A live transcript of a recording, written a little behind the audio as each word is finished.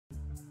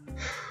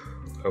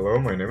Hello,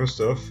 my name is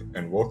Steph,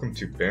 and welcome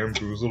to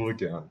Bamboozled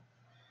again.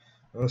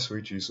 Oh,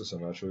 sweet Jesus,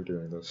 I'm actually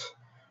doing this.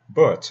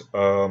 But,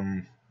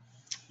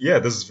 yeah,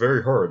 this is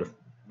very hard. I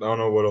don't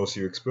know what else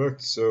you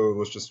expect, so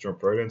let's just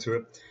jump right into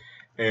it.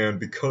 And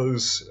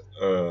This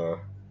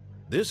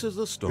is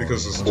the story.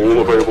 because this is All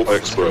available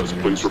experts,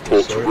 please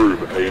report to room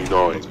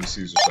A9. Let's be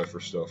Caesar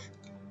Cipher stuff.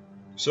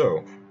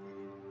 So,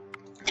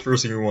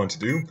 first thing we want to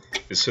do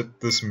is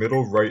hit this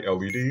middle right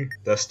LED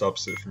that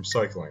stops it from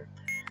cycling.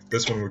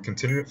 This one would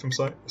continue it from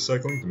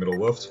cycling, the middle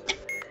left,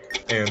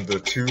 and the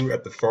two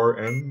at the far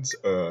ends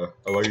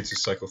allow you to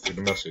cycle through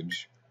the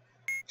message.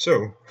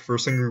 So,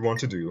 first thing we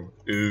want to do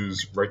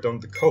is write down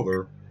the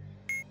color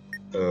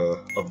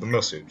of the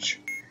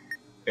message.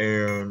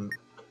 And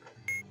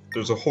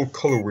there's a whole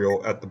color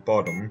wheel at the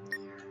bottom,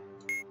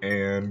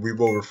 and we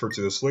will refer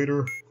to this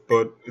later,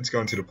 but it's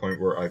gotten to the point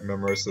where I've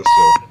memorized this,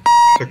 so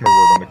take my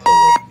word on the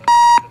color.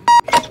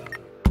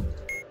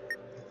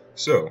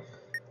 So,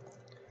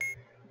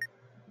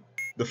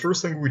 the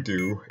first thing we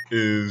do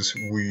is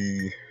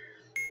we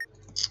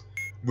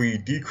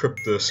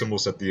decrypt the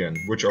symbols at the end,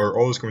 which are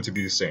always going to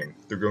be the same.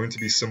 They're going to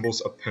be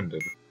symbols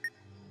appended.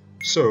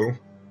 So,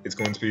 it's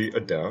going to be a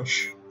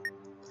dash.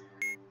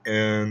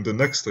 And the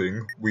next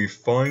thing, we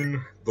find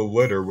the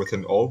letter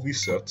within all of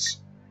these sets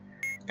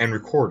and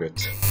record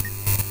it.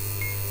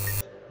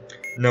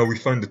 Now we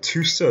find the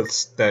two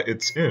sets that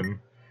it's in,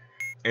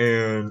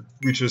 and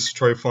we just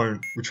try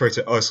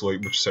to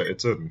isolate which set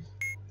it's in.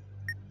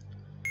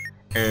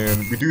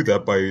 And we do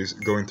that by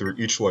going through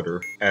each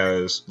letter,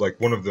 as like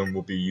one of them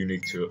will be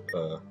unique to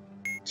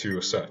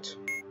a set.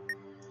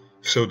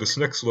 So this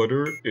next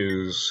letter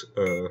is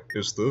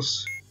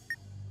this.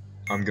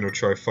 I'm gonna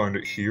try to find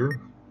it here.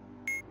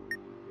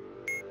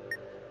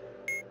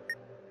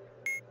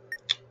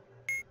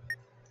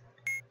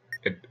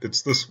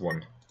 It's this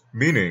one,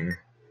 meaning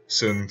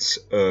since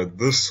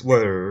this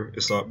letter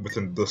is not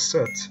within the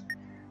set,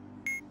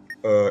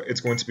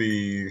 it's going to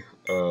be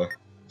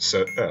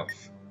set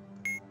F.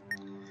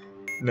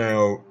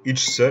 Now,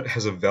 each set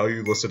has a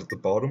value listed at the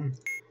bottom.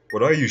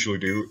 What I usually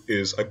do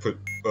is I put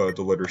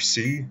the letter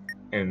C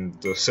and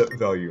the set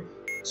value.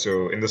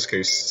 So in this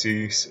case,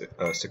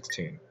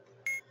 C16.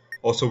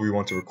 Also, we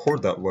want to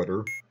record that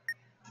letter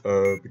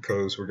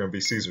because we're going to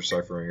be Caesar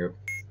ciphering it.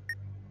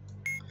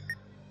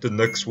 The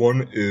next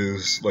one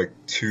is like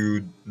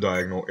two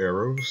diagonal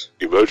arrows.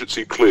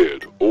 Emergency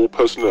cleared. All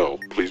personnel,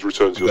 please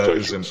return to your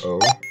stations. That is an O,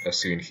 as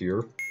seen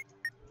here.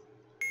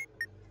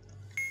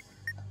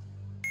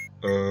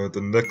 The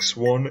next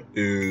one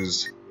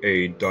is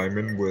a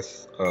diamond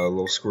with a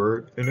little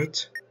square in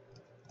it.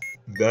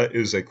 That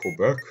is a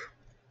Quebec.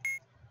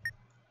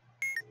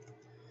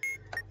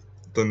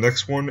 The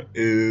next one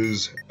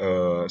is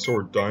a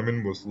sort of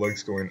diamond with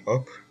legs going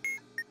up.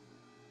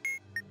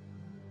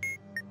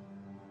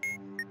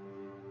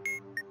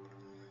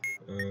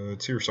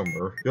 It's here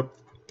somewhere. Yep,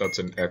 that's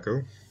an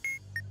echo.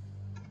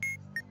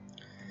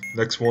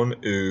 Next one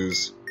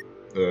is,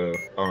 I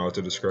don't know how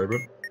to describe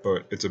it,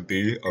 but it's a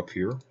B up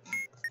here.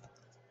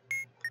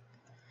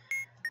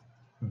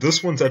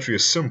 This one's actually a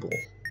symbol,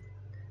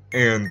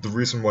 and the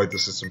reason why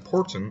this is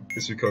important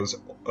is because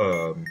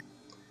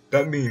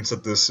that means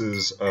that this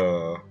is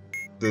a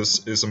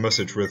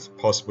message with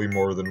possibly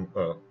more than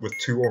with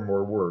two or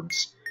more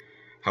words.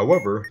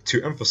 However,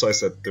 to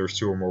emphasize that there's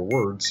two or more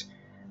words,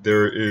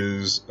 there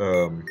is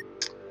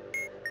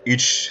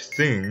each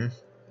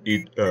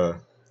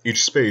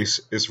space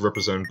is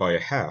represented by a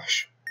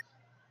hash,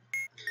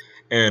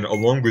 and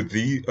along with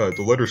the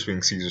letters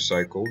being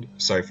Caesar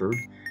ciphered,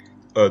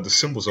 the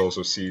symbols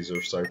also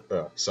Caesar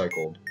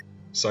ciphered.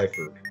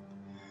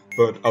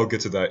 But I'll get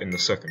to that in a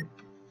second.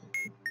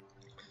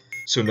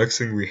 So next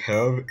thing we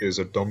have is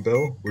a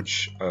dumbbell,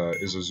 which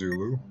is a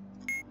Zulu.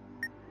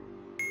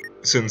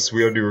 Since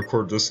we already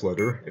recorded this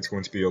letter, it's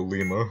going to be a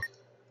Lima.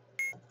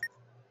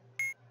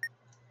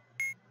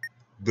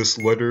 This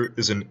letter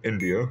is in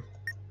India.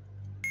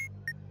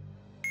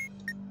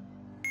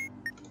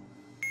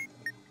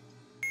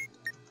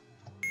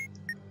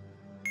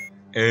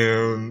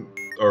 And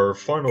our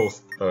final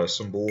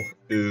symbol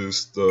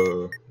is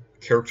the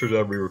character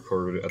that we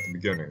recorded at the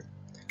beginning.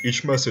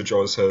 Each message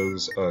always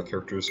has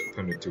characters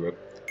appended to it.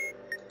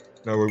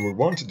 Now what we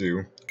want to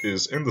do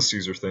is, in the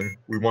Caesar thing,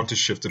 we want to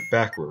shift it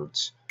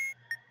backwards.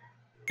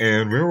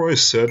 And remember what I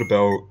said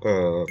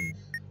about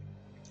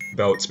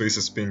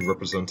spaces being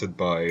represented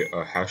by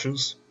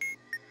hashes?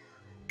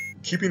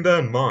 Keeping that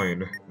in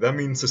mind, that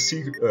means the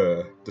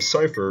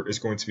cipher is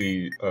going to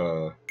be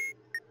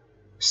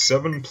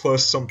 7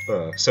 plus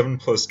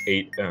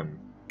 8n.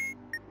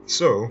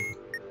 So,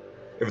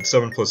 if it's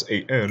 7 plus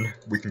 8n,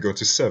 we can go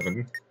to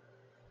 7.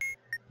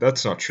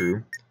 That's not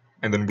true.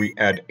 And then we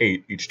add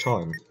 8 each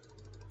time.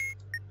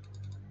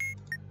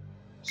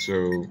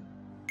 So,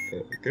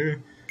 okay.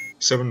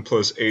 7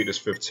 plus 8 is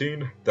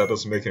 15. That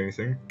doesn't make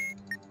anything.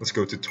 Let's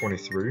go to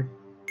 23.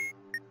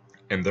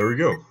 And there we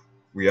go.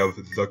 We have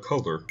the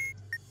color.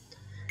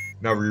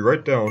 Now we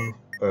write down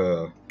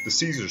the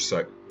Caesar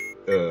set,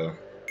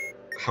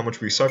 how much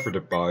we ciphered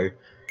it by,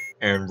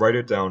 and write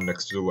it down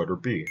next to the letter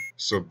B,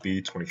 so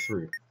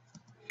B23.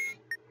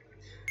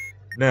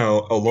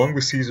 Now, along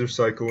with Caesar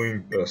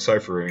ciphering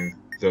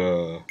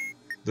the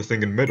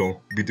thing in the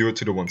middle, we do it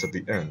to the ones at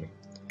the end.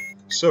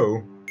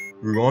 So,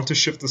 we want to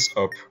shift this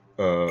up,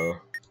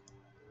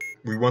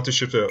 we want to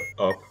shift it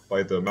up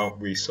by the amount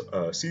we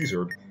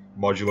Caesared,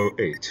 modulo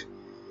 8.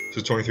 So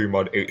 23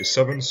 mod 8 is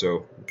 7,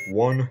 so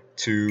 1,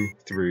 2,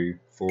 3,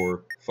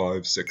 4,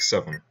 5, 6,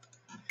 7.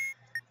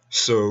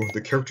 So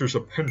the character's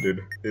appended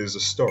is a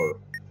star.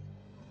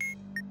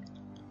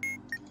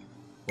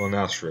 Well, an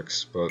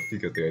asterisk, but you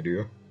get the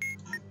idea.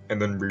 And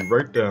then we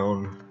write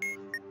down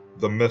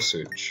the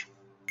message.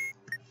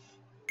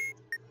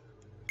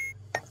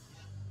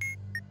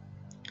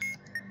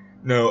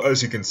 Now,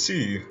 as you can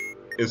see,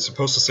 it's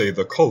supposed to say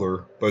the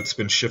color, but it's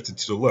been shifted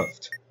to the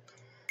left.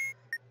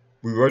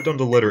 We write down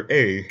the letter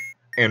A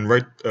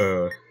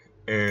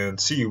and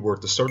see where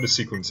the start of the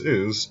sequence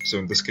is, so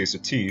in this case a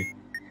T,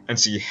 and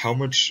see how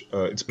much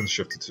it's been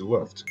shifted to the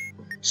left.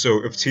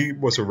 So if T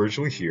was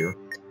originally here,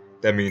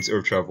 that means it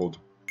would have traveled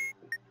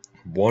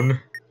 1,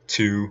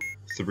 2,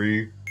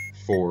 3,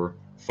 4,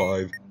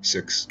 5,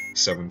 6,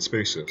 7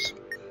 spaces.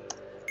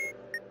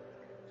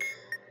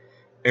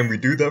 And we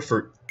do that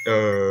for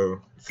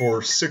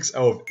 6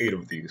 out of 8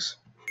 of these.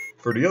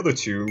 For the other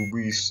two,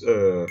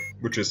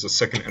 which is the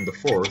second and the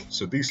fourth,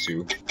 so these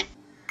two,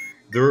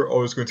 they're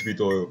always going to be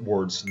the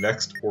words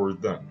next or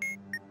then.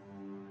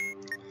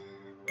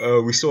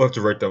 We still have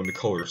to write down the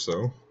colors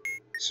though.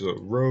 So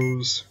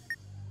rose.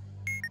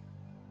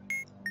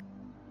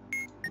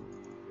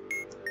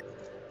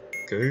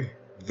 Okay,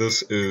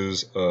 this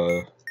is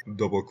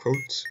double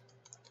quotes.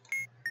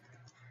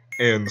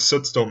 And the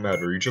sets don't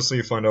matter, you just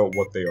need to find out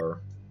what they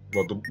are,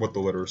 what the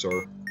letters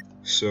are.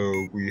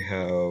 So we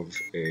have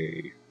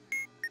a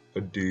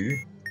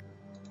D.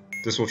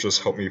 This will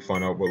just help me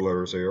find out what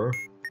letters they are.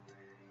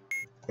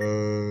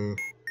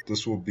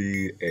 This will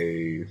be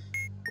a...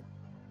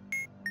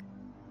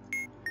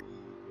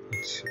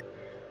 Let's see.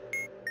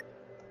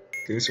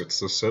 Okay, so it's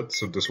the set,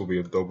 so this will be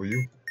a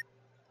W.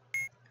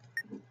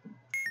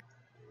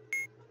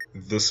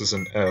 This is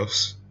an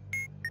S.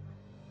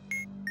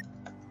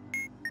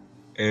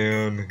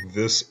 And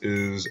this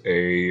is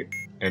an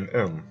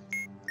M.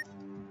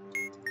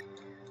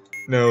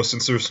 Now,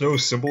 since there's no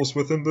symbols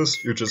within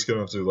this, you're just gonna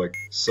have to, like,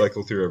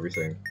 cycle through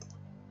everything.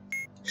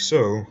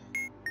 So...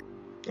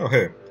 Oh,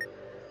 hey.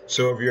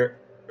 So, if you're...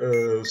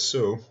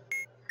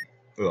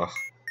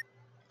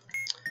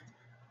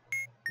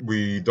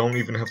 We don't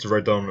even have to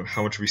write down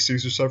how much we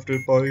Caesar ciphered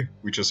it by,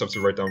 we just have to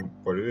write down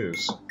what it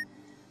is.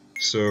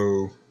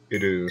 So,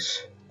 it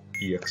is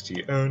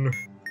EXTN...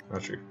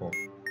 Actually, well...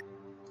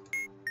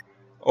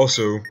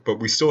 Also, but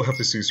we still have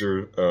to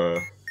Caesar,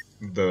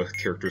 the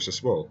characters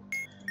as well.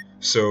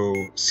 So,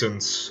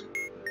 since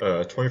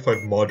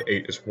 25 mod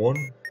 8 is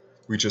 1,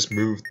 we just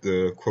move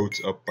the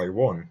quotes up by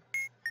 1.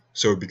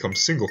 So it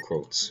becomes single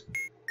quotes.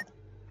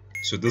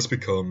 So this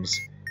becomes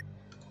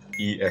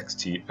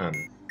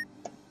EXTN.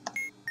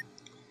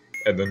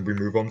 And then we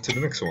move on to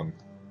the next one.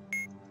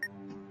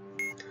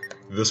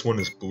 This one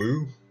is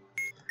blue.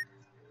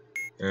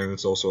 And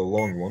it's also a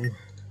long one.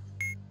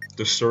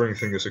 The starting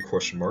thing is a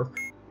question mark.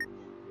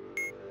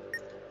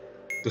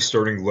 The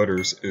starting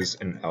letters is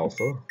an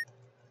alpha.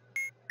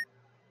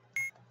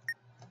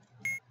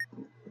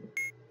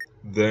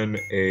 Then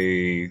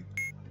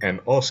an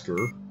Oscar,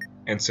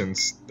 and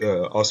since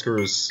Oscar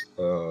is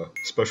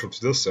special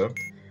to this set,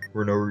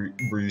 we're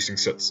using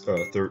set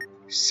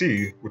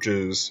C, which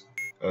is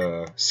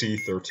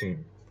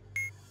C13.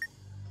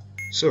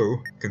 So,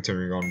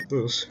 continuing on with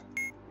this,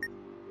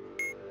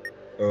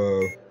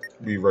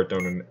 we write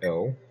down an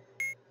L.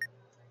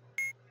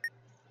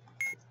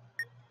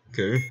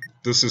 Okay,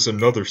 this is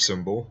another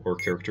symbol or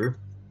character.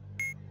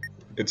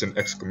 It's an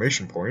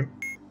exclamation point.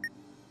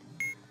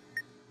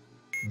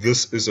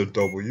 This is a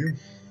W.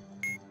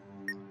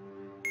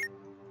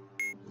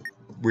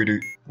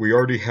 We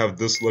already have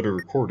this letter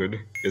recorded.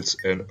 It's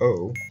an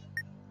O.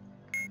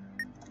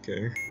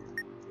 Okay.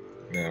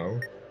 Now,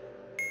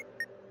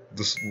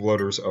 this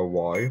letter's a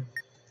Y.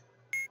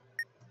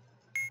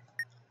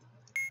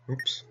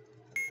 Oops.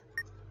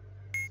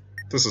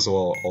 This is a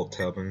lot of alt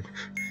tabbing.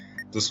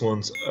 This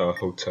one's a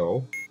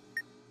hotel.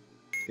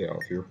 Get out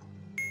of here.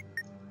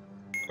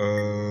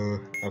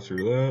 After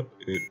that,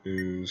 it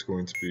is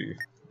going to be...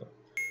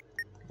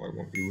 Why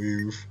won't you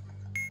leave?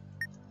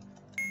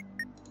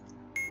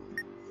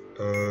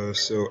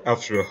 So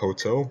after the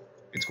hotel,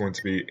 it's going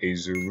to be a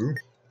Zulu.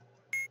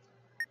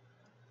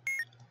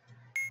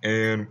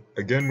 And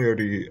again, we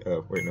already,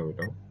 wait, no we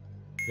don't.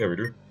 Yeah, we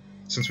do.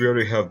 Since we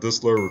already have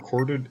this letter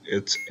recorded,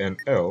 it's an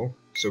L,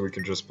 so we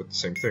can just put the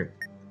same thing.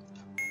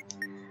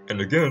 And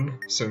again,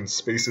 since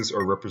spaces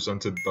are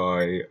represented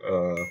by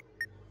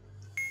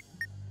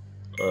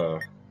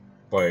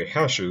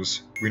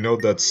hashes, we know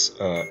that's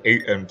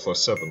 8n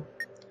plus 7.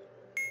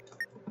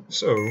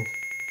 So,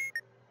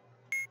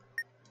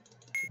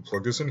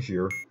 plug this in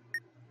here,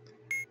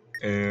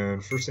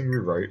 and first thing we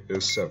write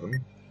is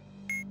 7.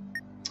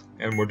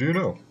 And what do you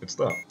know? It's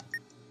that.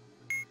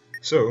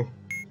 So,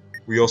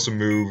 We also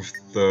move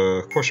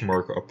the question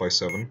mark up by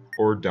 7,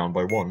 or down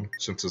by 1,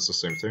 since it's the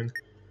same thing.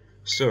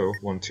 So,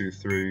 1, 2,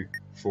 3,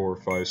 4,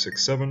 5,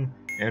 6, 7,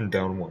 and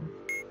down 1.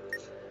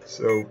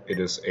 So, it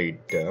is a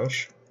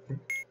dash.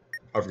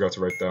 I forgot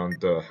to write down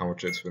how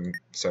much it's been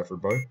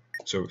ciphered by.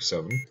 So,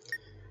 7.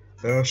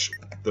 Dash,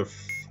 the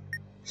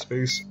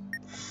space,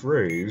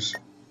 phrase,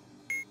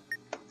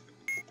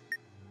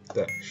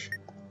 dash.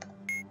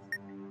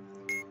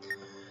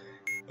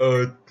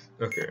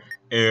 Okay.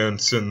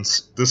 And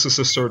since this is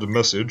the start of the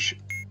message,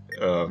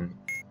 and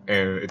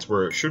it's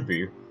where it should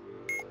be,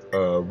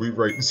 we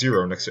write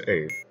 0 next to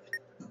A.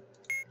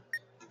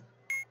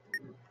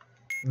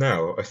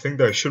 Now, a thing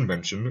that I should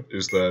mention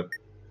is that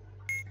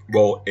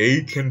while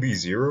A can be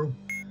 0,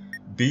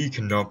 B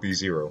cannot be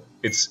 0.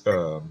 It's,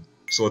 so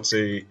let's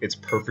say it's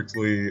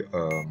perfectly,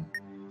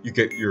 you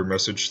get your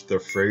message, the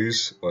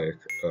phrase, like,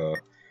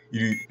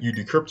 you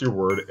decrypt your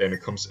word and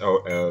it comes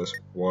out as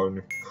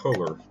one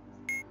color.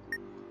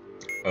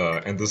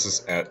 And this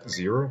is at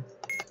 0.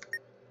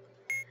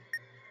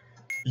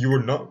 You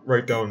would not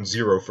write down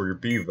 0 for your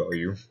B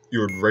value, you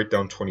would write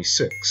down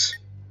 26,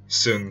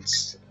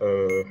 since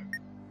it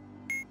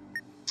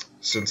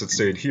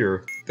stated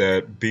here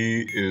that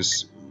B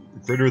is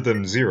greater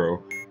than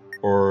 0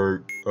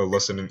 or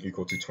less than and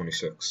equal to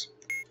 26.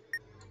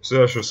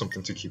 So that shows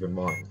something to keep in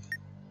mind.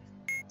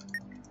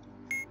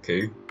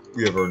 Okay,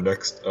 we have our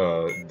next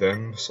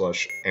then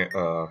slash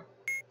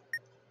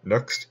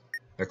next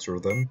or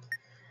then.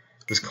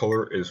 This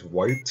color is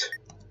white,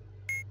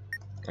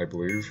 I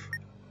believe.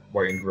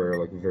 White and gray are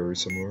like very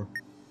similar.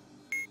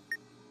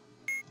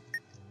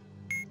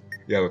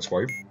 Yeah, that's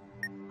white.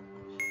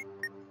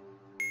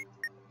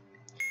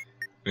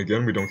 And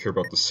again, we don't care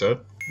about the set,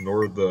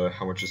 nor the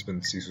how much has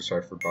been C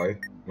ciphered by,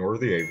 nor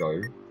the A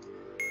value.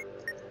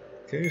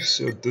 Okay,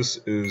 so this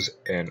is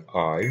an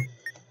I.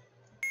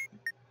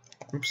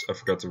 Oops, I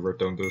forgot to write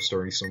down the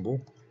starting symbol.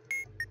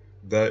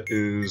 That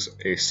is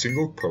a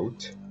single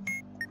quote.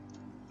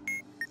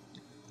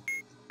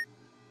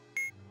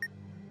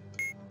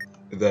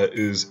 That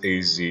is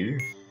a Z.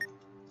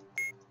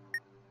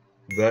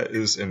 That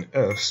is an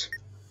S.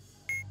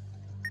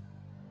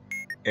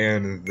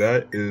 And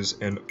that is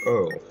an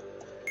O.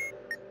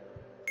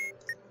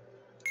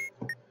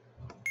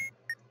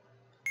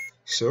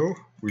 So,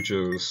 we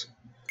just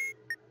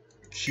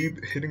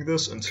keep hitting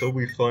this until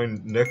we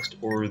find next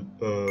or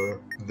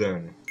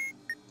then.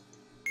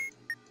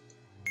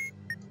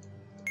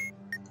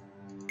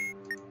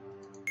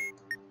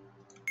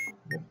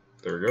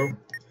 There we go.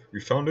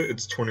 We found it,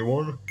 it's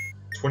 21.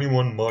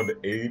 21 mod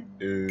 8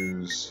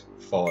 is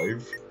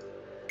 5.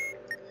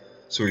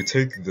 So we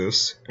take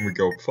this and we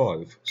go up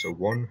 5. So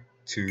 1,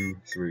 2,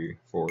 3,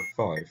 4,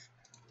 5.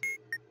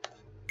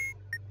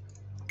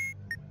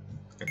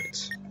 And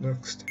it's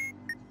next.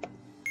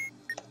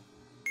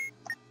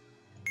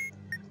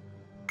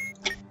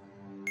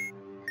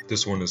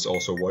 This one is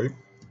also white.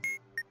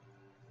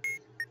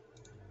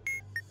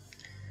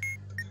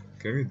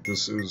 Okay,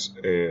 this is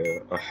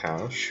a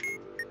hash.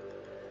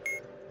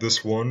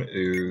 This one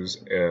is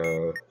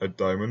a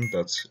diamond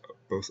that's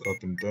both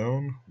up and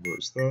down.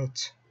 Where's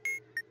that?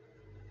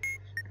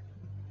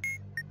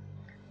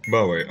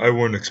 By the way, I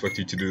wouldn't expect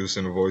you to do this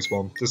in a voice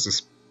bomb. This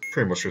is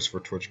pretty much just for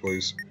Twitch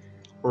plays.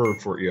 Or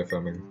for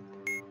EFMing.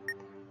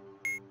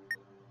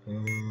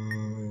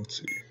 Let's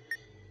see.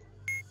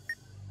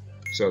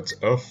 So that's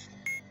F.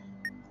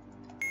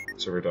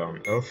 So we're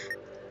down F.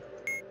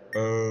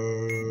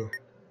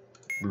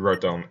 We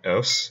write down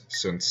S,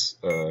 since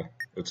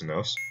it's an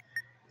S.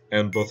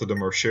 And both of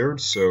them are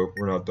shared, so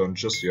we're not done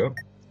just yet.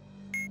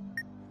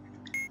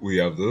 We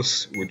have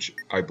this, which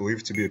I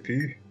believe to be a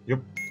P.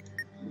 Yep.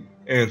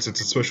 And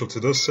since it's special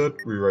to this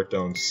set, we write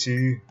down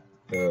C,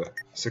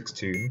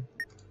 16.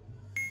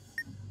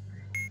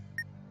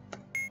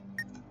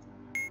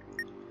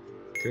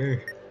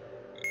 Okay.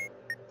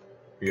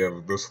 We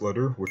have this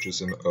letter, which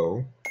is an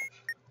O.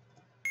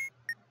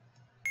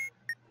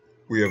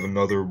 We have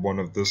another one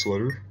of this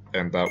letter,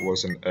 and that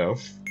was an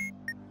F.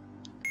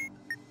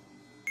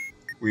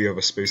 We have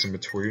a space in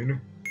between,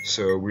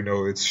 so we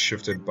know it's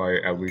shifted by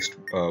at least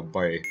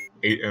by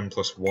 8n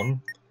plus 1.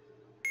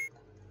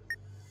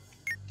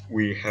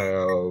 We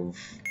have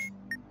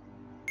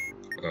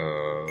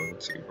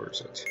let's see, where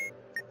is it?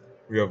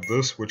 We have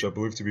this, which I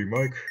believe to be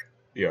mic.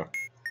 Yeah,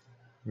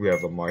 we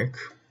have a mic.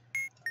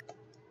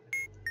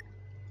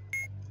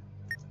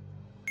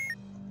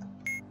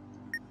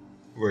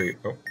 Wait,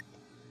 oh,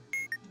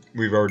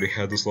 we've already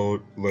had this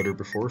letter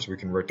before, so we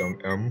can write down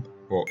M,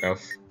 well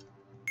F.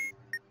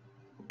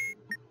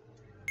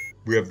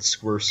 We have the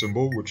square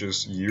symbol, which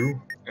is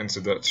U, and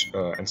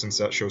since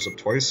that shows up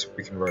twice,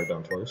 we can write it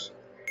down twice.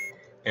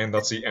 And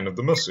that's the end of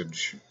the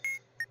message.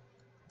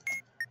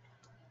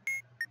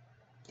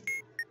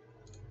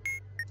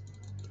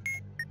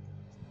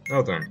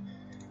 Now then,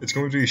 it's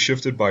going to be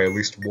shifted by at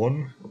least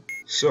 1,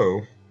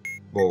 so,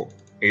 well,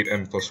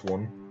 8n plus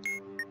 1,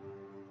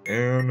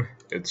 and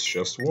it's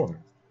just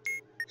 1.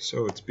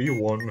 So it's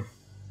B1,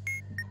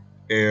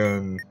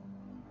 and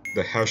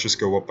the hashes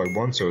go up by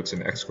 1, so it's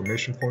an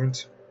exclamation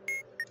point.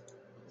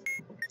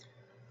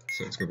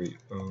 So it's gonna be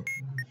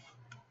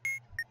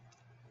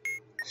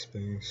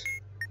space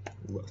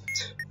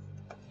left.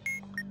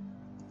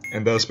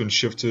 And that's been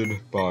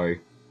shifted by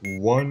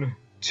 1,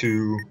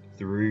 2,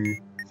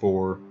 3,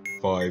 4,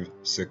 5,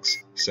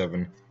 6,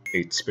 7,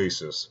 8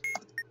 spaces.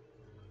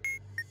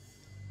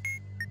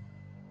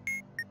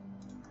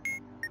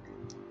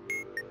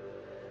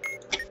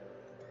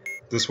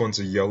 This one's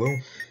a yellow.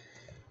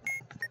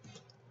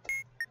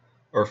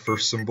 Our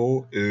first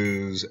symbol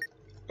is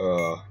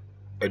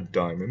a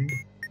diamond.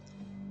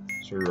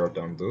 So we write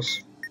down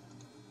this.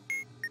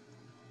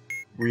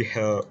 We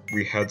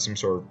had some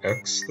sort of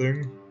X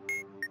thing.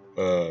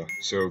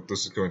 So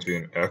this is going to be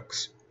an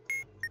X.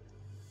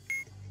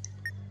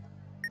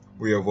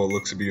 We have what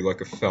looks to be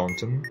like a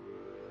fountain.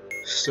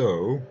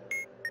 So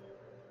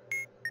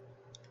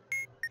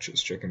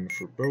just checking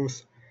for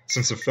both.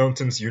 Since the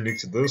fountain's unique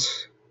to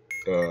this,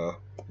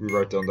 we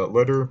write down that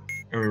letter,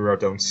 and we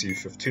write down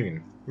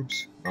C15.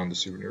 Oops, on the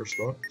souvenir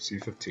spot,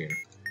 C15.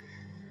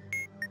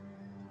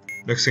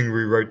 Next thing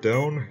we write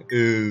down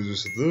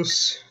is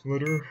this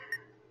letter.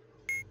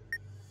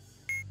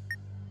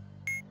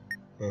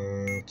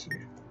 Let's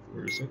see,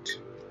 where is it?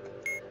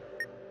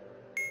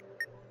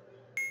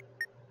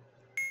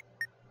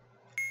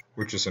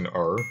 Which is an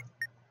R.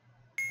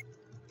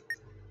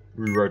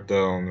 We write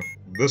down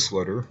this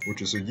letter,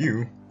 which is a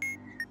U,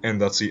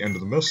 and that's the end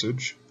of the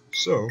message.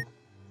 So,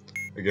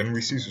 again,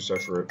 we Caesar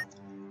cipher it.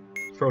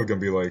 It's probably gonna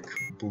be like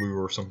blue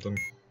or something.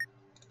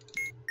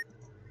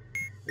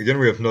 Again,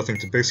 we have nothing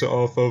to base it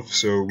off of,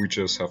 so we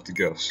just have to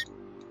guess.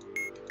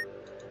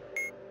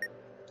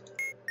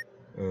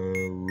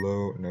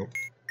 Low, nope.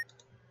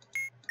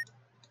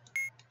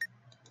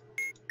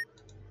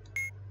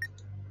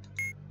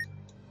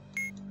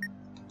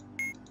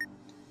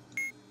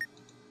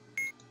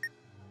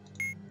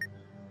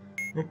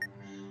 Nope.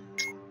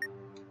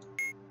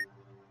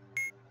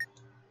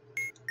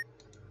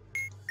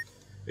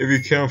 If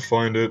you can't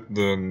find it,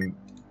 then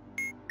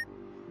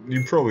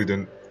you probably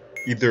didn't.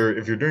 Either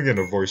if you're doing it in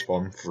a voice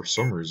bomb for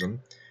some reason,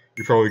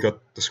 you probably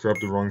got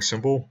described the wrong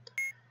symbol.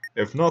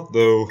 If not,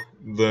 though,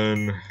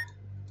 then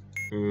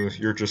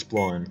you're just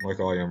blind,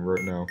 like I am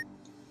right now.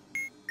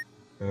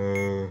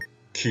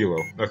 Kilo.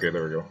 Okay,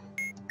 there we go.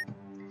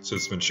 So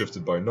it's been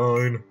shifted by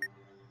 9.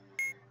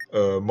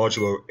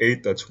 Modulo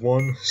 8, that's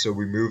 1, so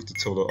we moved the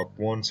tilde up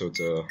 1, so it's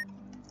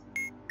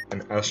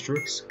an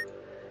asterisk.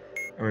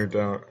 And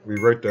we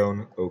write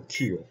down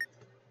kilo.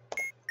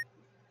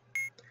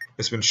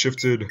 It's been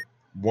shifted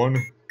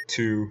 1,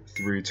 2,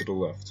 3 to the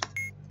left.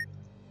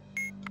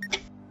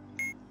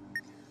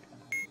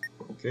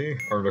 Okay,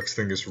 our next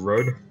thing is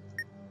red.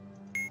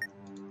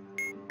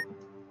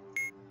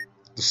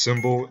 The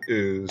symbol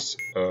is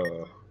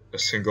a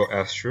single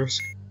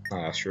asterisk,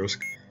 not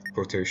asterisk,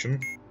 quotation.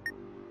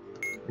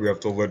 We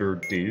have the letter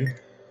D.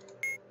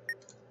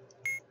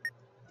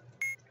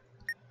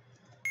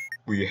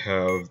 We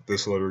have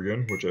this letter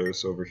again, which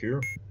is over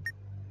here.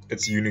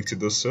 It's unique to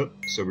this set,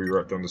 so we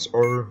write down this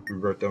R, we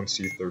write down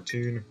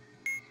C13.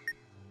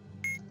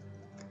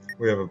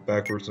 We have a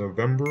backwards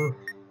November,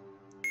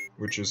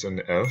 which is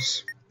an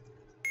S.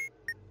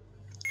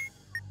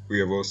 We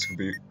have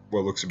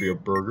what looks to be a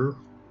burger,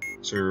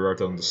 so we write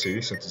down the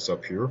C since it's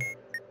up here.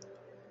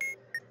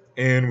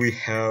 And we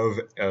have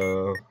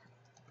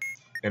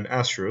an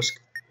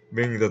asterisk,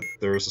 meaning that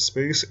there is a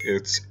space.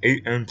 It's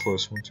 8n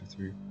plus 1, 2,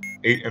 3,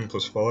 8n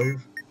plus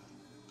 5.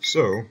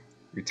 So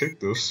we take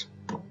this.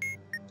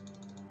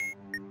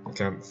 I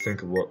can't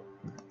think of what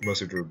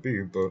message it would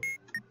be, but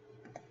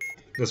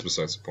that's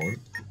besides the point.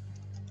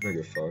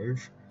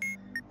 -5.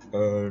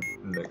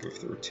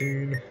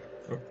 -13.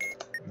 Oh,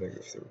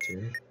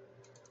 -13.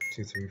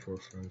 2, 3, 4,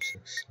 5,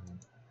 6, 7.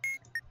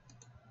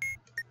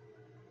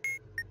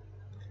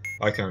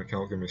 I can't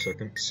count, give me a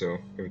second. So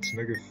if it's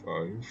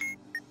 -5.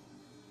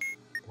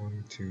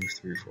 1, 2,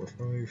 3, 4,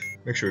 5.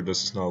 Make sure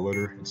this is not a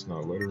letter. It's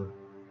not a letter.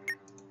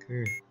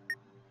 Okay.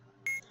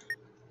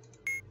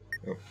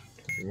 Oh,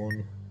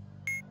 21.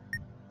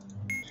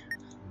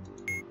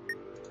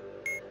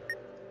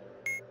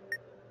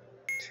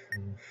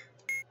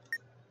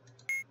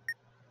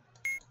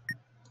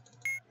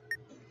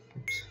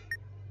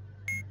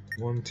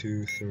 1,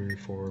 2, 3,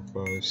 4,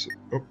 5, 6.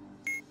 Oh.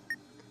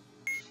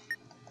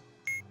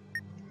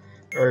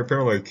 Alright,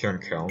 apparently I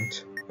can't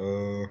count.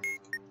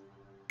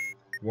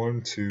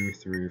 1, 2,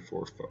 3,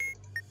 4, 5.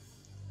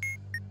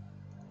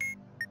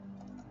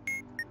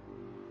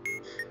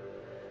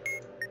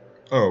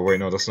 Oh, wait,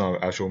 no, that's not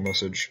an actual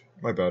message.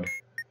 My bad.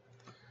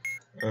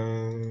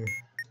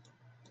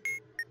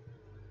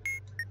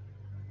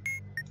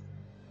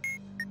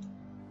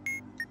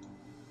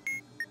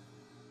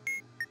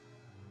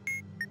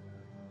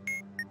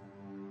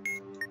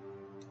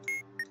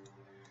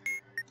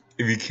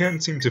 If you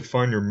can't seem to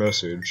find your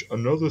message,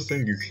 another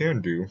thing you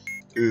can do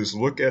is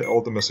look at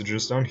all the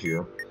messages down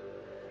here.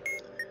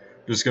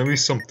 There's gonna be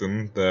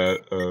something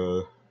that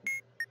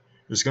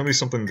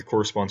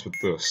corresponds with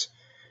this.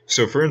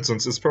 So for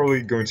instance, it's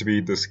probably going to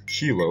be this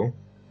kilo,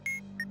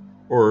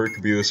 or it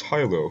could be this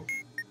hilo,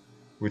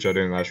 which I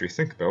didn't actually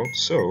think about.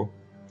 So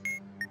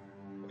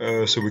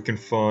So we can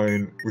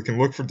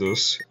look for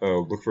this,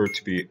 look for it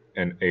to be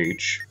an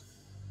H.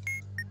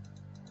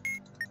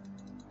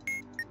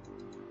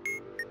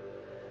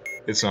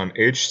 It's on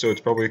H, so it's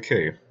probably a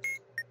K.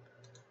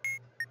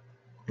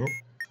 Nope.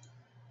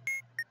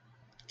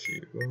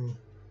 Kilo.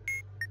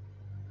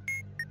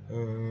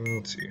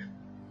 Let's see.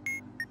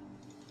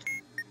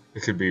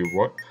 It could be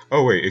what?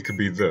 Oh wait, it could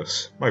be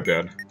this. My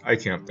bad. I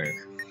can't think.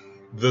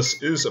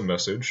 This is a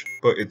message,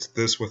 but it's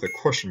this with a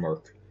question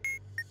mark.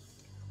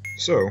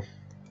 So,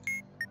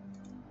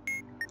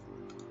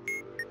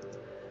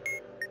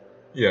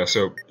 yeah,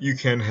 so you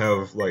can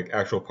have like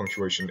actual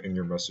punctuation in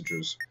your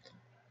messages.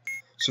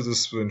 So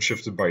this has been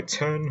shifted by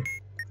 10.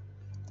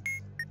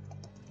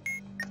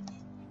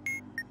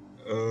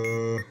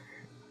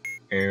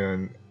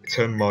 And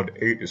 10 mod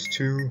 8 is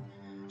 2.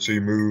 So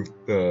you move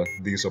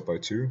these up by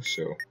 2.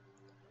 So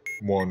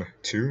 1,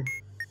 2.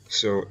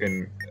 So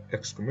in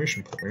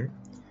exclamation point,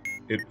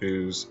 it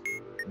is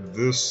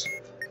this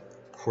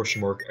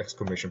question mark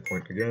exclamation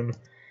point again.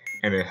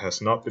 And it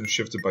has not been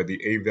shifted by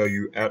the A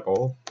value at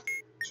all.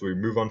 So we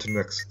move on to the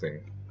next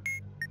thing.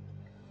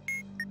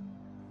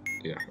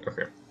 Yeah,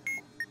 okay.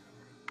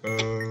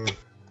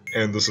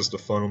 And this is the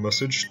final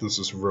message. This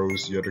is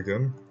rows yet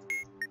again.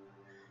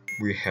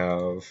 We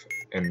have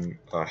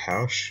a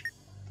hash.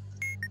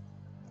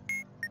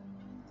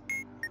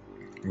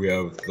 We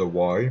have the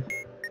Y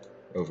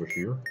over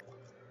here.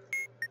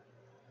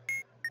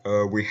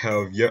 We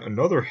have yet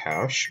another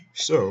hash,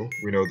 so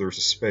we know there's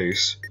a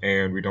space,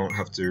 and we don't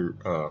have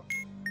to,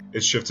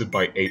 it's shifted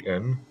by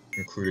 8n,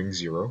 including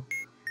 0.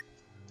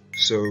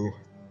 So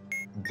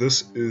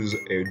this is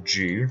a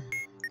G,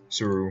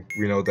 so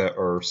we know that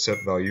our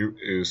set value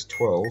is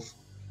 12.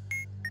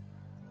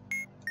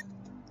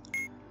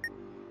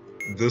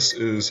 This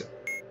is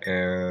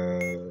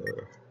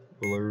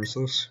what letter is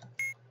this?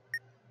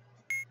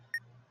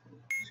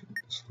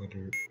 This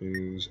letter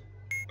is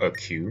a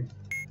Q.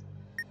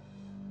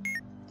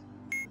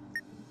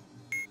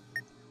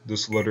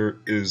 This letter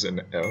is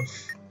an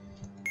F.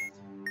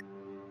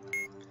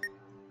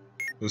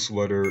 This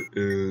letter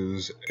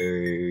is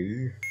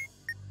a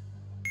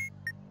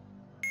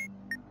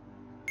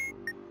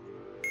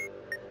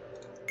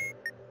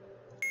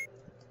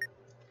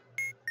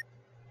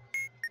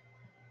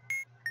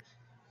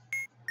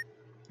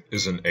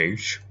an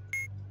H.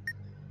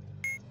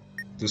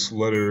 This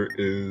letter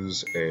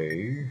is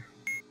a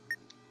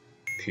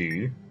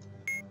P.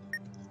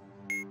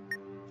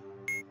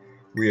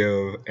 We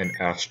have an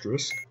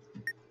asterisk,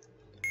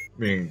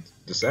 meaning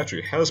this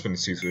actually has been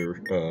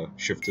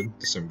shifted,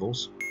 the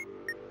symbols.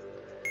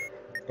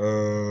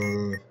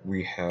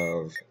 We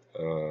have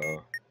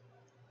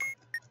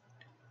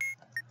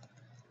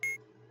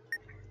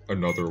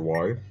another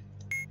Y.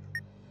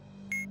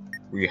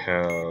 We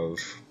have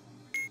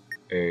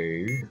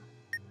a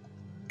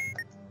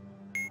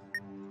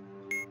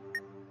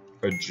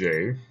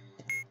J,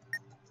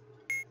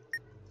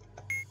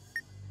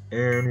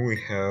 and we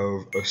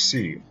have a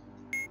C.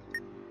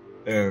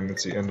 And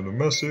that's the end of the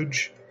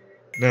message.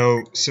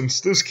 Now,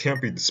 since this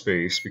can't be the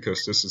space,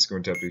 because this is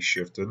going to have to be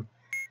shifted,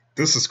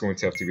 this is going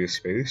to have to be a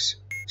space,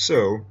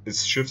 so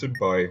it's shifted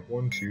by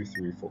 1, 2,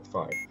 3, 4,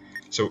 5.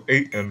 So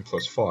 8n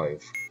plus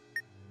 5.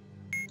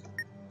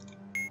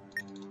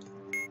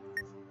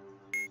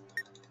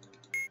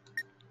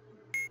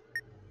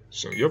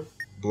 So, yep,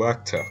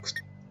 black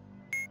text.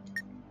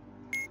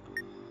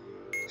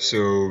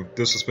 So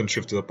this has been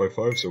shifted up by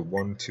 5, so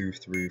 1, 2,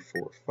 3,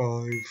 4,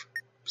 5.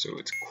 So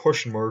it's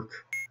question mark.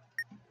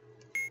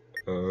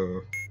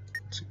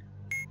 Let's see.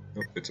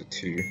 Nope, it's a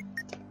T.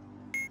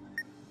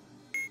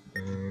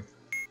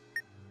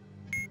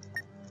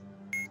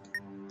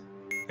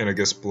 And I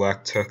guess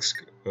black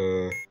text,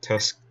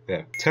 text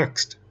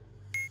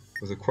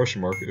with a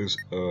question mark is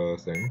a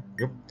thing.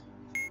 Yep.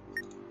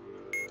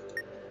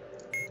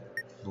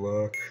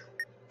 Black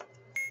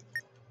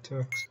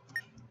text.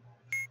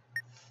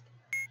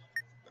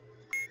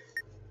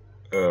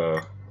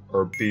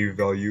 Our B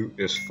value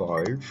is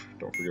 5,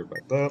 don't forget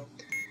about that.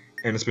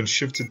 And it's been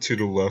shifted to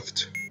the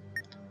left.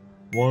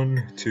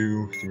 1,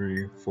 2,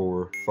 3,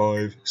 4,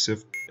 5,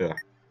 6,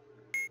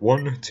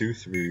 1, 2,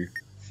 3,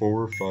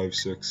 4, 5,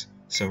 6,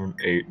 7,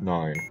 8,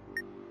 9.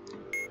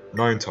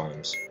 9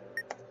 times.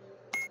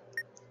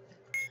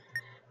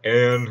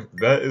 And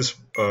that is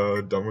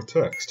done with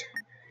text.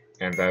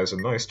 And that is a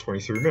nice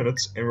 23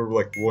 minutes, and we're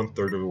like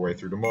 1/3 of the way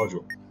through the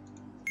module.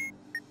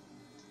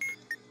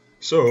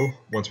 So,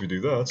 once we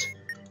do that,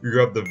 we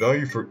grab the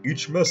value for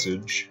each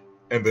message,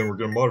 and then we're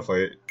going to modify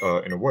it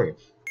in a way.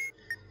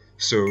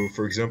 So,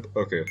 for example,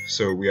 okay,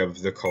 so we have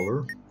the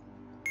color.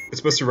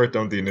 It's best to write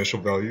down the initial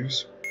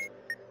values.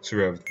 So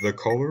we have the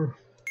color,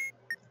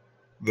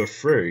 the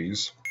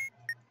phrase,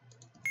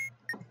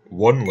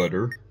 one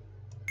letter,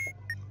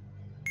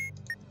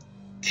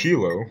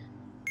 kilo,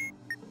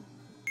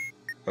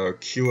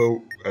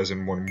 kilo as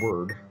in one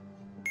word,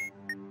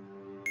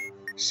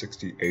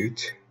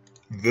 68,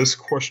 this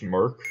question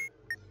mark,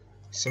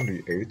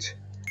 78,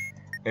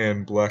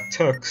 and black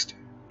text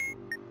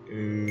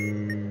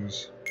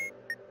is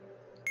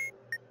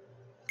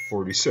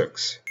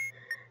 46.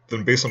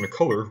 Then based on the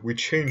color, we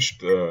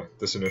changed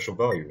this initial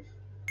value.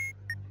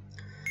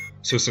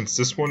 So since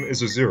this one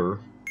is a 0,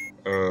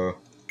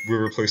 we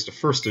replace the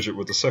first digit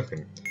with the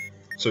second.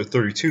 So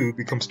 32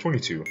 becomes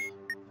 22.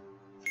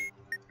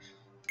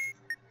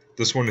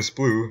 This one is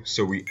blue,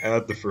 so we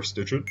add the first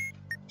digit,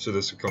 so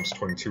this becomes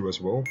 22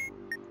 as well.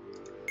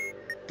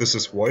 This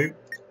is white,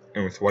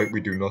 and with white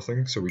we do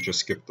nothing, so we just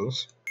skip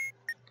this.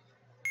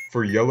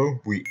 For yellow,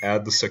 we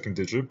add the second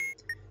digit,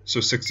 so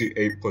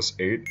 68 plus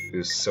 8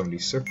 is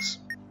 76.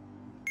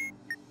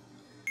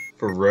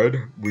 For red,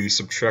 we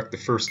subtract the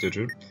first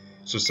digit,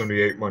 so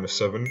 78 minus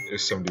 7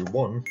 is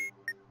 71.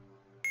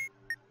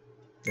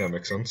 Yeah,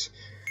 makes sense.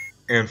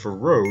 And for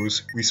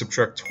rose, we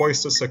subtract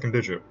twice the second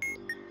digit.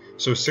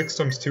 So 6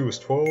 times 2 is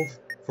 12,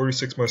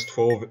 46 minus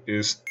 12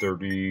 is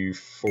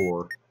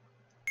 34.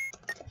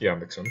 Yeah,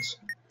 makes sense.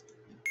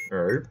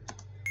 Alright.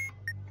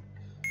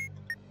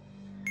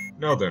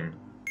 Now then,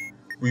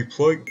 we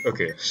plug...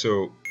 Okay,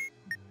 so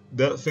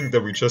that thing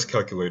that we just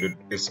calculated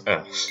is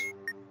S.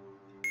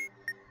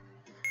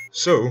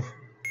 So,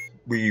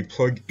 we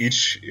plug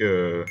each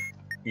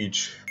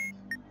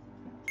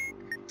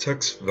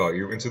text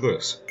value into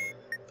this.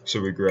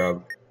 So we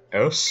grab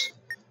S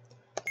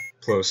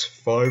plus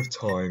 5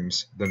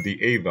 times then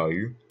the A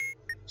value,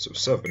 so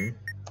 7,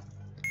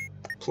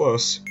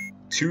 plus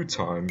 2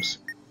 times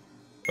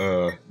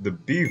the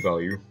B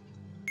value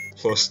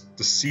plus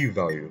the C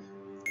value.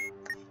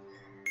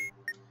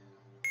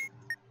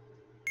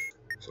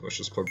 So let's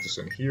just plug this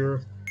in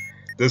here.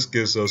 This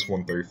gives us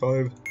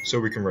 135, so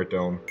we can write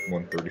down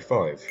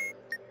 135.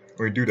 And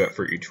we do that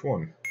for each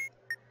one.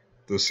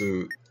 This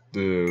is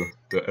the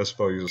S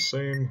value is the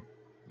same,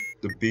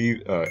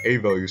 the A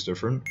value is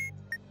different,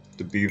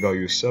 the B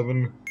value is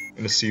 7,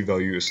 and the C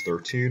value is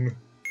 13.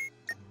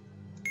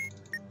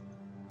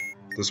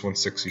 This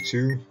one's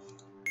 62.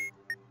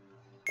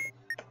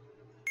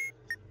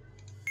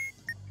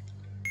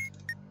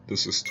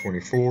 This is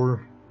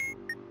 24.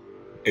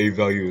 A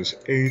value is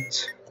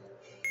 8.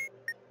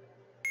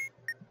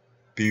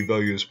 B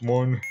value is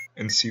 1,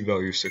 and C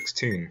value is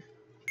 16.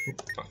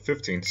 Not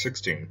 15,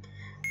 16.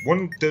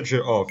 One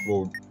digit off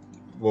will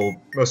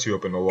mess you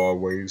up in a lot of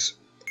ways.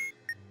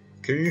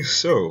 Okay,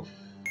 so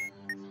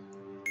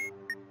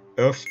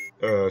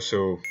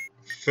so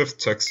fifth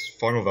text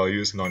final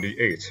value is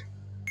 98.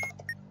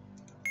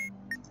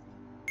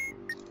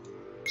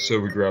 So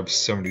we grab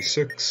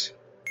 76,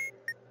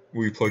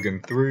 we plug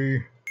in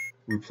 3,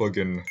 we plug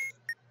in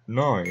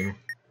 9,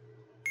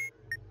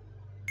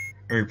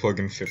 and we plug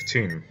in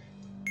 15.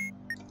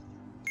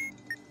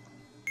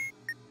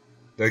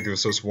 That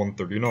gives us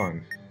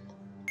 139.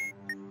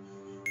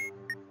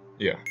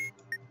 Yeah.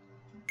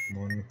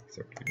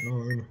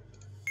 139.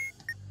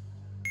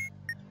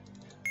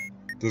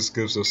 This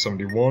gives us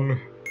 71.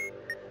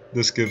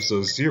 This gives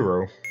us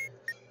 0.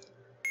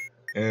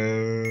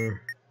 And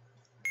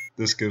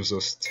this gives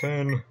us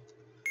 10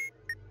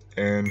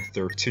 and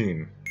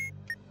 13.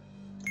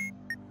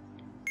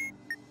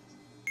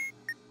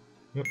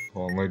 Yep,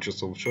 well, I might just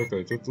double check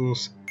I did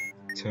this.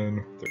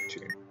 10,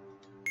 13.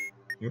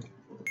 Yep.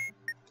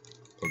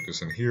 Plug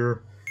this in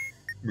here.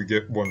 We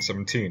get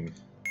 117.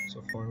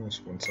 So final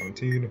is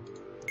 117.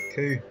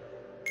 Okay.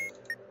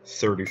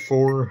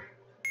 34.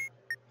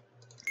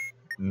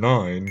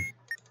 9.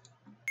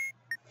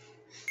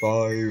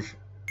 5.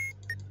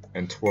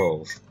 And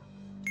 12.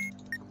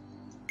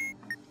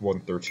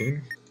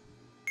 113.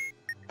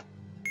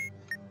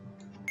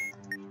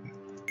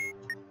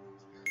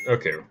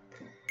 Okay.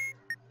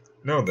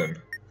 Now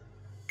then,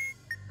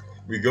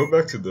 we go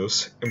back to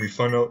this and we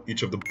find out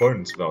each of the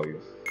buttons' value.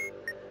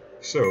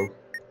 So,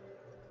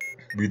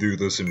 we do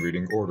this in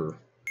reading order.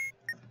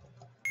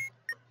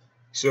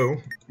 So,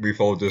 we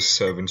follow this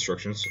set of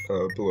instructions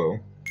below.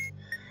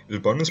 If the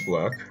button is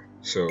black,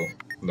 so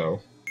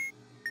no.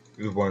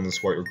 If the button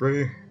is white or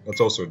gray,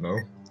 that's also no.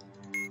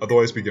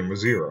 Otherwise, begin with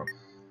 0.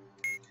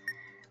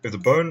 If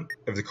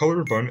the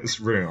colored button is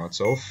written on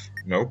itself,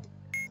 nope.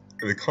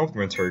 If the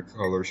complementary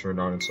color is written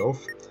on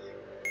itself,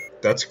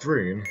 that's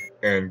green,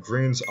 and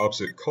green's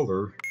opposite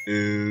color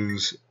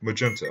is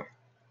magenta.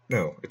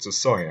 No, it's a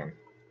cyan.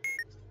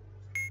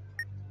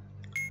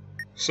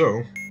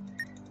 So,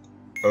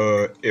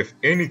 if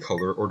any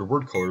color or the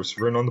word color is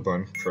written on the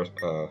button, press,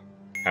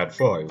 add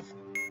 5.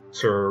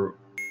 So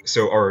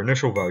our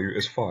initial value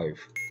is 5.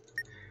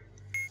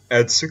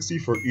 Add 60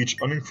 for each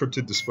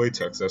unencrypted display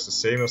text that's the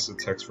same as the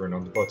text written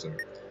on the button.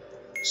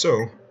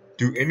 So,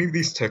 do any of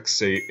these texts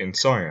say in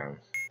cyan?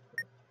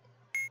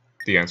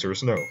 The answer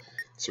is no,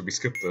 so we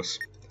skip this.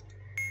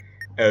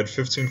 Add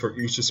 15 for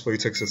each display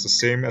text that's the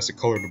same as the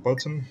color of the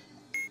button.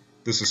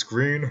 This is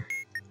green.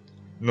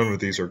 None of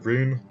these are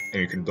green,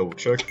 and you can double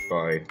check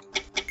by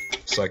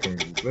cycling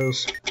through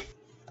this.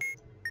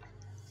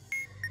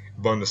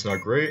 Button is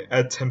not gray.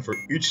 Add 10 for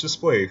each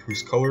display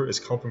whose color is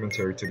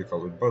complementary to the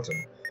colored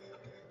button.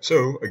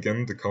 So,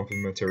 again, the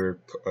complementary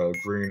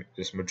green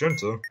is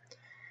magenta,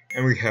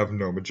 and we have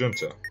no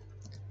magenta.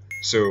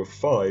 So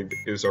 5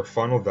 is our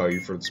final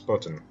value for this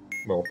button.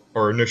 Well,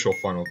 our initial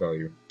final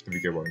value, if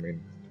you get what I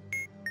mean.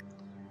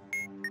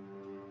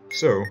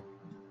 So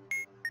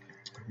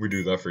we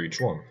do that for each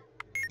one.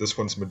 This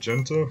one's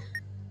magenta.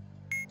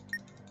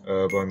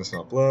 Button is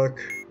not black,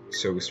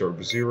 so we start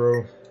with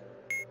 0.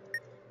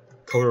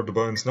 Color of the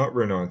button's not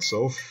written on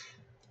itself.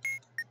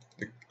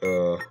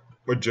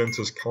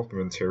 Magenta's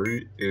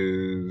complementary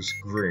is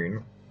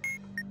green.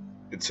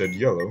 It said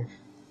yellow.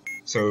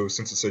 So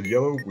since it said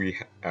yellow, we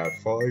add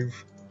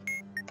 5.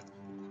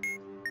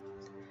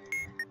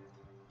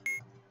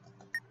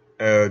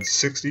 Add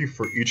 60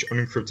 for each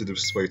unencrypted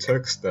display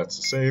text, that's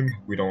the same.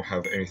 We don't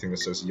have anything that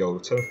says yellow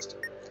text.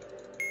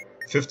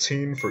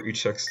 15 for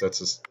each text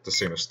that's the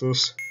same as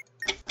this.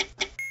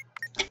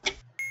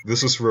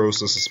 This is rose,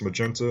 this is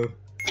magenta,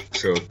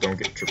 so don't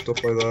get tripped up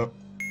by that.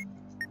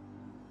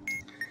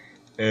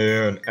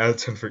 And add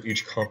 10 for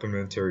each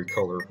complementary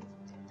color.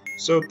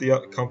 So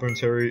the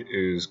complementary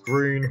is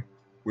green,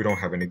 we don't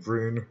have any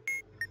green,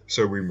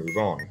 so we move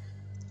on.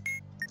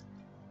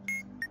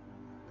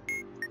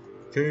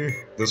 Okay,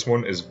 this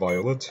one is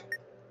violet.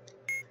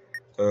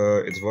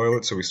 It's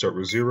violet, so we start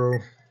with 0.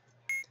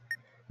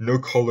 No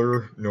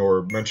color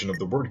nor mention of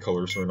the word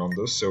colors written on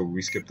this, so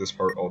we skip this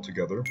part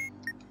altogether.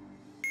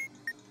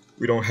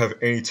 We don't have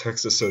any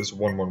text that says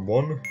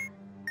 111.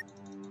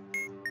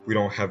 We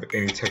don't have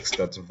any text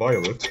that's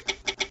violet.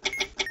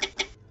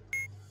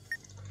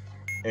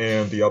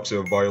 And the opposite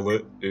of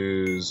violet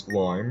is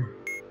lime.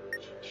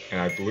 And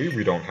I believe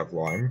we don't have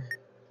lime.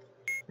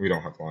 We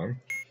don't have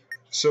lime.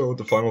 So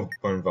the final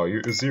button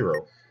value is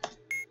 0.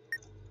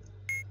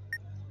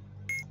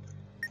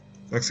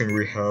 Next thing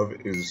we have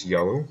is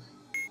yellow.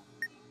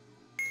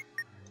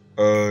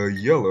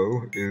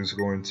 Yellow is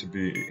going to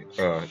be,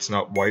 it's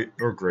not white,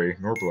 nor gray,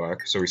 nor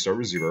black, so we start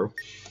with 0.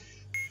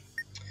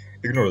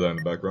 Ignore that in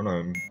the background,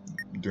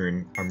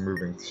 I'm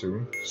moving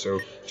soon, so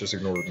just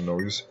ignore the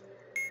noise.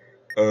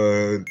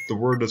 The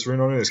word that's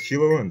written on it is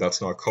kilo, and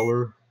that's not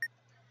color.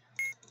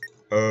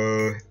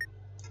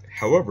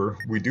 However,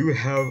 we do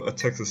have a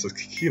text that says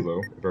kilo,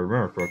 if I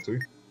remember correctly.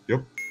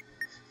 Yep.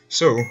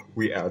 So,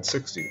 we add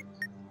 60.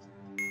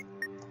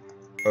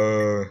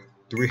 Do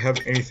we have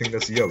anything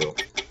that's yellow?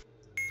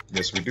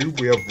 Yes, we do.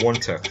 We have one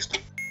text.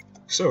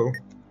 So,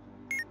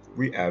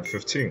 we add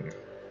 15.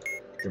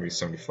 Give me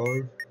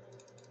 75.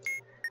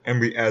 And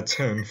we add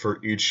 10 for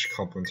each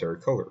complementary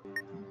color.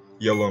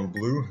 Yellow and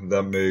blue,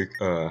 that make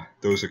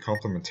those are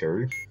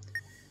complementary.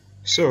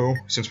 So,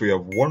 since we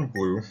have one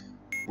blue,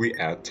 we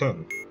add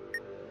 10.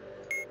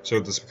 So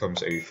this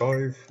becomes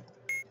 85.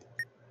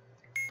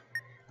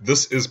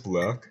 This is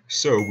black,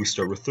 so we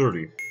start with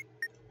 30.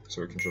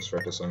 So we can just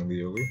write this on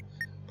immediately.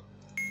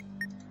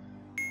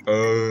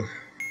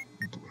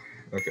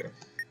 Okay.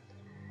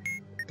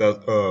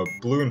 That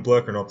blue and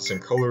black are not the same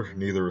color,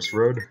 neither is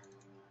red.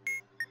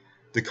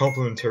 The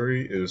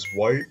complementary is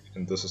white,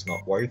 and this is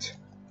not white.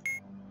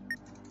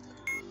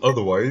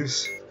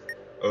 Otherwise,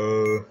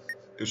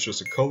 it's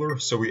just a color,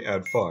 so we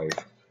add 5.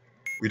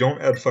 We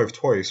don't add 5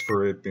 twice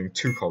for it being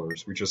 2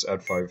 colors, we just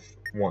add 5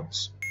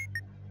 once.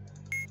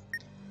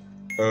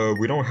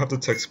 We don't have the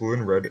text blue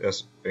and red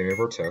as any of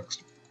our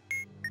text.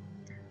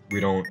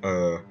 We don't,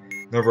 none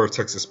of our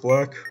text is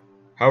black.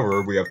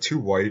 However, we have 2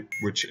 white,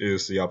 which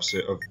is the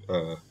opposite of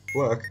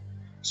black,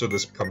 so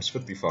this becomes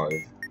 55.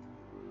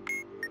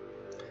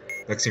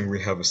 Next thing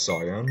we have a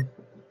cyan.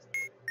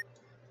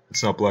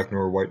 It's not black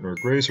nor white nor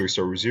gray, so we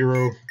start with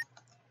 0.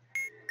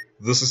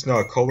 This is not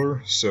a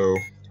color, so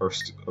our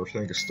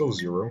thing is still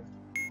 0.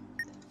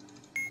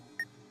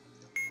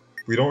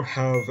 We don't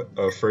have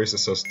a phrase that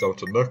says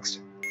delta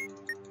next.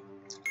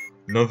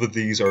 None of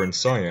these are in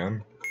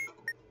cyan.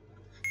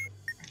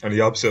 And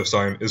the opposite of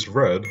cyan is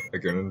red,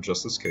 again in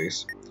just this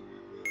case.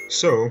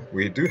 So,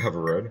 we do have a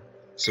red,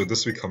 so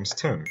this becomes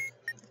 10.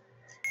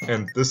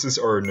 And this is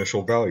our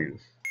initial value.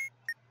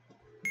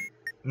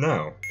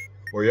 Now,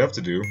 what we have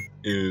to do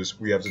is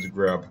we have to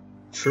grab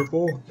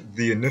triple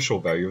the initial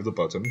value of the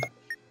button,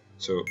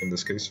 so in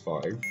this case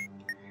 5,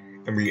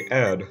 and we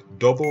add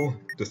double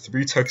the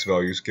 3 text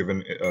values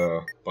given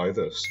by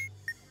this.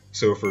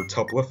 So for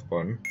top left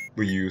button,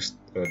 we use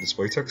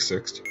display text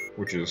 6,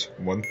 which is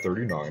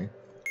 139,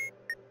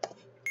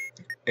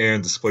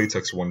 and display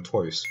text 1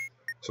 twice,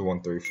 so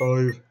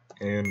 135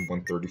 and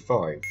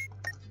 135.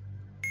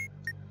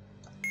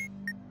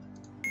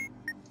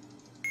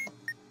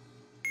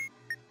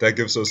 That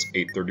gives us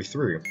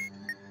 833.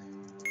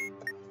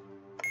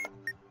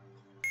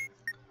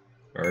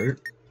 Alright,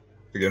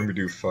 again we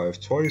do 5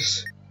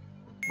 twice,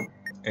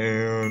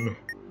 and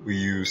we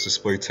use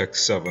display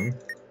text 7,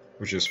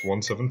 which is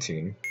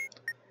 117,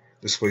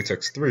 display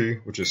text 3,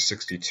 which is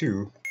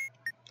 62,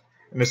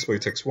 and display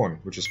text 1,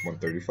 which is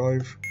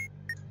 135.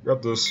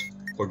 Grab this,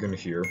 plug in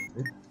here.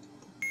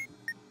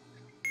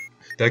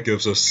 That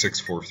gives us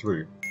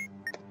 643.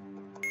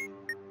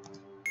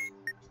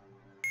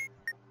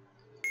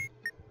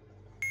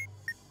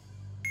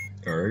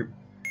 Alright,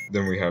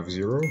 then we have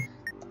 0.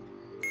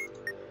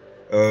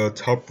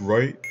 Top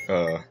right,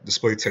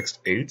 display text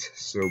 8,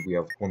 so we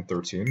have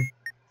 113.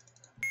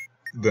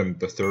 Then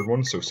the third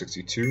one, so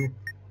 62.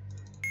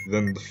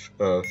 Then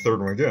the third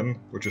one again,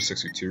 which is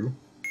 62.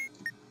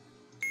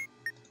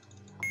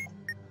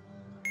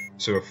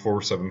 so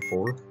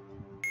 474.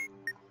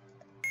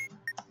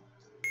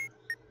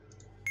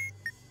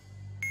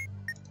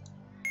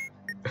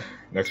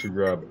 Next we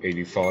grab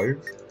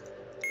 85.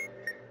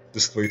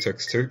 Display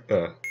text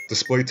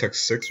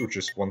 6, which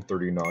is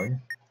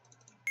 139.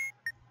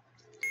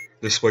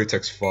 Display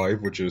text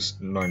 5, which is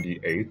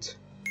 98.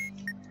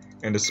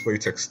 And display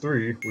text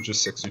 3, which is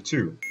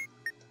 62.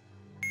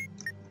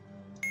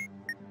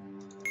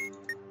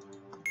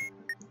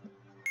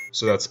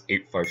 So that's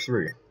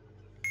 853.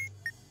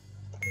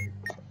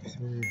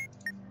 853.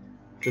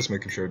 Just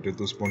making sure I did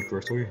this one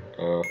correctly.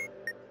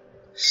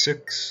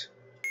 6,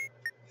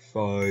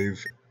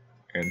 5,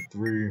 and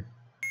 3.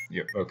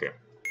 Yep, okay.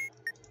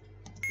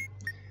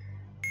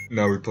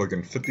 Now we plug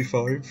in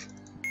 55.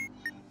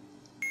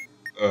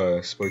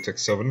 Display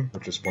text 7,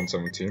 which is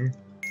 117.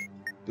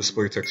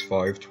 Display text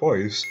 5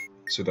 twice,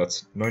 so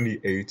that's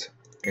 98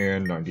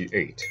 and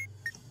 98.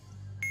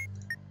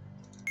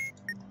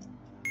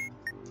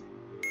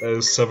 That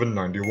is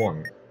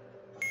 791.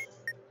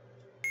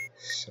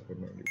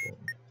 791.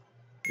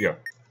 Yeah.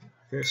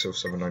 Okay, so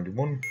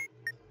 791.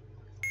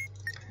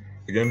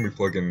 Again, we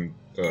plug in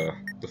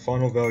the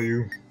final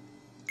value.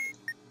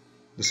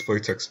 Display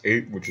text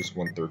 8, which is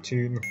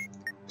 113.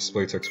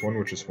 Display text 1,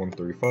 which is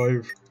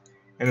 135.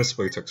 And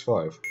display text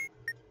 5,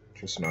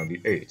 which is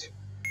 98.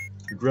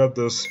 We grab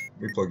this,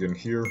 we plug in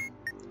here,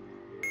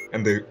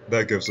 and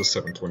that gives us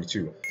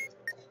 722.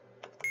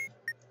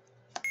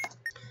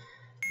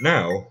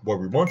 Now, what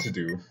we want to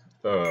do,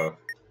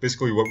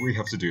 basically what we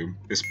have to do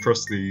is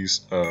press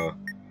these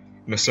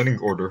in ascending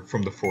order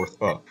from the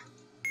 4th up.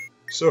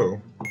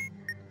 So,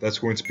 that's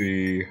going to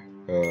be,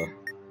 okay,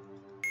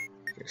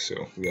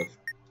 so we have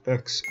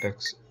X,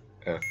 X,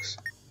 X,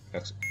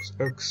 X, X,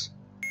 X.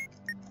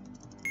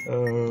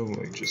 Let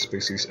me just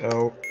space these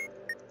out.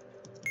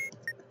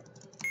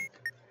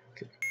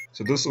 Okay,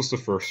 so this is the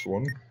first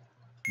one.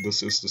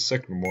 This is the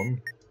second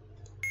one.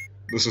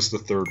 This is the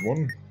third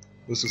one.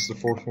 This is the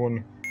fourth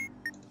one.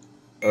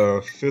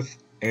 5th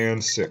and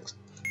 6th.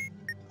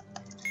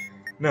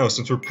 Now,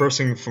 since we're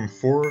pressing from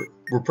 4,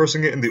 we're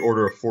pressing it in the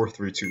order of 4,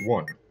 3, 2,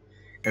 1.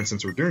 And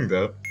since we're doing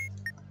that,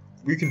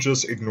 we can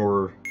just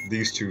ignore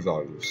these two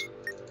values.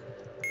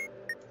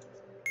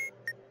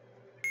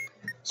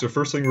 So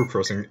first thing we're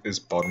pressing is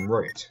bottom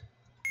right.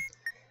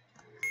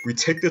 We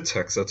take the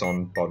text that's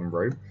on bottom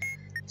right,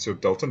 so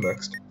delta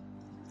next,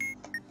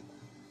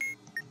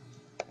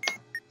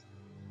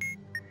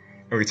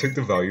 and we take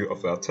the value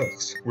of that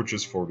text, which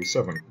is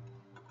 47.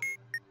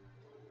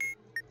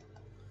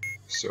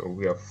 So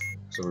we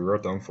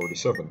write down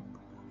 47.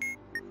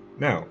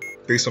 Now,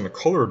 based on the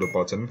color of the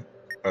button,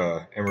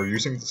 and we're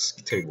using this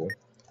table,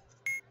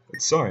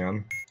 it's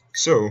cyan,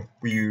 so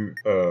we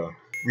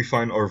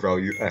find our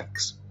value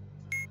X.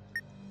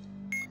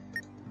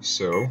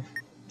 So,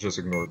 just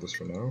ignore this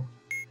for now.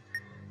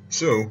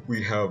 So,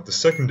 we have the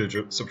second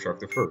digit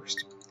subtracted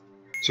first.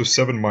 So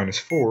 7 minus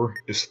 4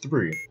 is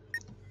 3.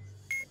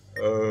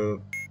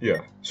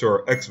 Yeah, so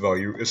our X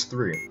value is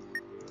 3.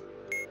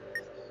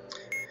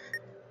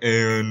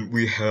 And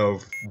we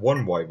have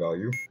one Y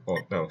value.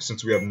 Well, no,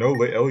 since we have no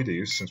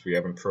LEDs, since we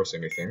haven't pressed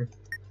anything,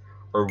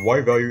 our Y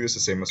value is the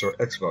same as our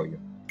X value.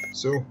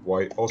 So,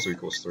 Y also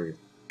equals 3.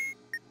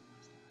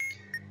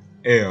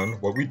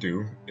 And what we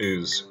do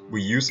is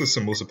we use the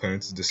symbols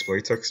appended to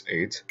display text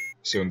 8,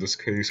 so in this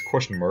case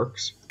question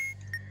marks,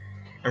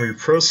 and we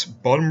press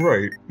bottom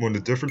right when the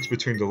difference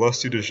between the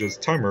last two digits of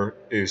the timer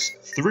is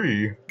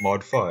 3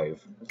 mod 5.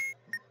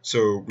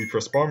 So we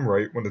press bottom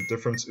right when the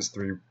difference is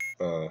 3,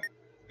 when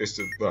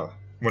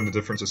the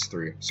difference is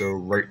 3, so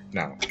right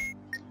now.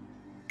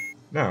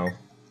 Now,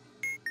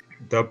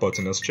 that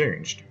button has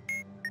changed.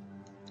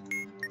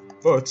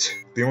 But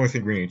the only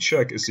thing we need to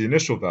check is the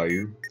initial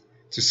value,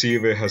 to see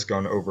if it has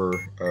gone over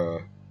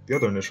the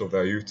other initial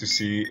value, to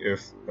see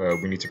if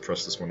we need to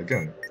press this one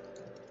again.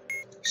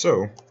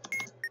 So,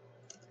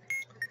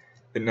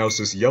 it now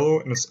says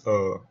yellow, and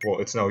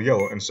it's now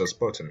yellow and it says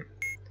button.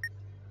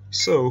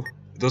 So,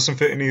 it doesn't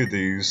fit any of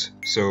these,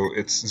 so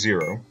it's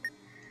 0.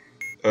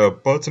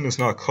 Button is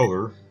not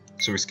color,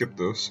 so we skip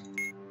this.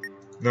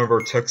 None of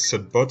our text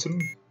said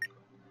button.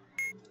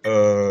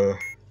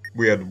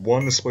 We had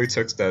one display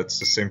text that's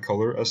the same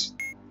color as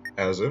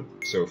it,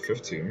 so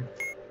 15.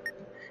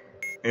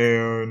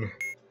 And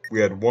we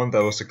had one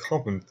that was a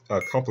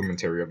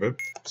complementary of it,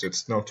 so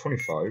it's now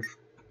 25.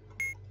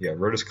 Yeah,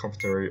 red is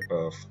complementary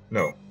of,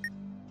 no.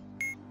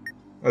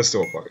 That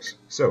still applies.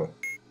 So,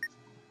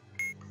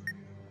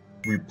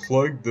 we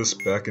plug this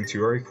back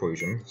into our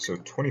equation, so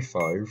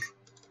 25.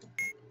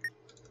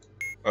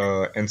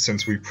 And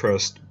since we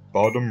pressed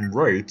bottom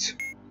right,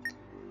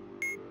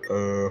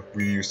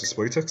 we use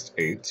display text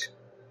 8,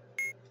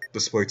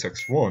 display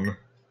text 1,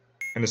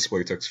 and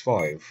display text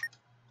 5.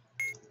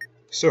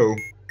 So,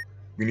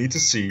 we need to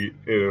see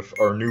if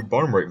our new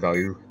bottom right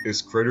value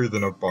is greater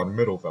than our bottom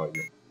middle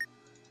value.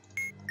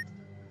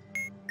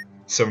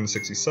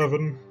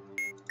 767.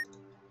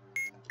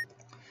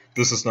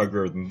 This is not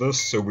greater than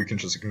this, so we can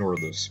just ignore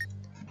this.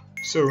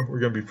 So, we're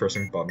going to be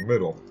pressing bottom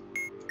middle.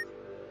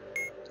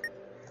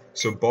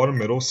 So bottom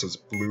middle says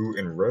blue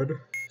and red.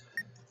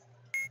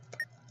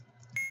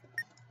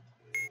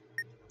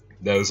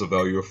 That is a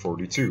value of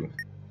 42.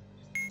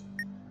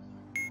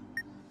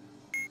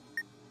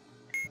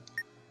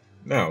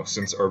 Now,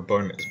 since our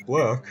button is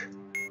black,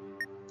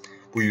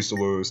 we use the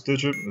lowest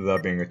digit,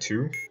 that being a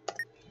 2.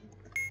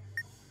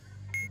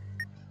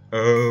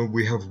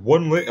 We have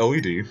one lit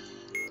LED.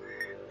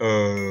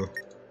 The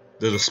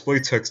display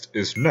text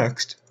is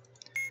next,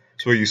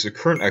 so we use the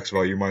current x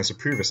value minus the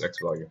previous x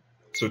value.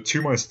 So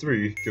 2 minus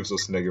 3 gives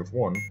us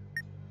 -1.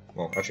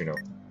 Well, actually no.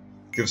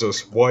 Gives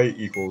us y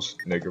equals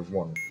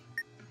 -1.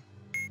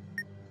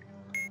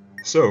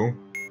 So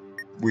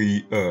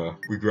we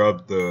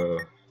grab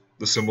the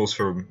symbols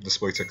from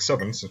display text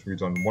 7 since we've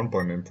done one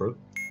button input,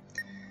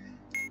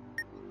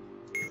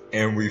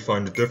 and we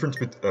find the difference.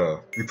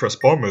 We press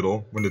bottom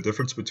middle when the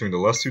difference between the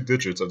last 2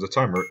 digits of the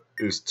timer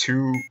is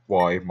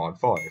 2y mod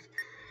 5.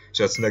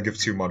 So that's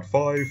 -2 mod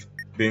 5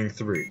 being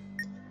 3.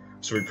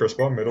 So we press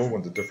bottom middle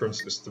when the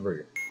difference is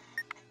 3.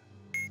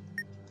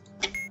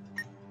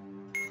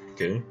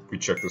 Okay, we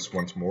check this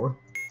once more.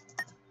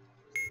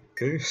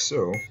 Okay,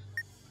 so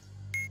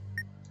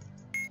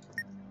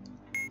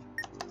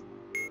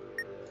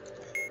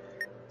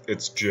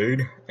it's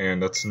jade,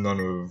 and that's none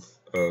of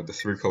the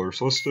 3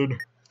 colors listed.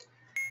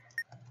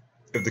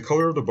 If the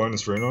color of the button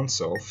is written on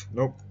self,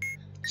 nope.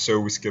 So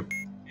we skip,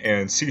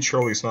 and C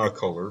Charlie is not a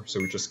color,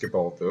 so we just skip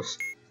all of this.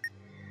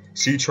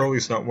 C Charlie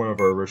is not one of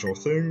our original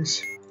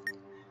things.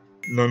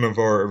 None of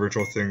our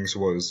original things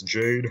was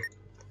jade.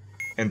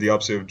 And the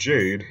opposite of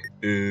jade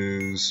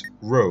is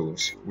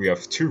rose. We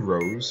have 2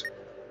 rows,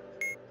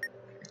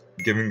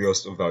 giving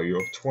us a value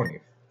of 20.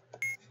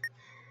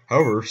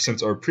 However,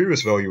 since our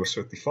previous value was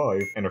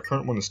 55 and our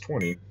current one is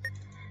 20,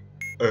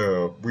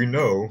 we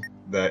know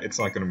that it's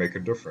not going to make a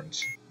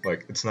difference.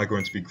 Like, it's not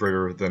going to be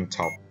greater than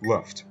top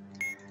left.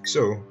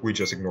 So we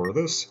just ignore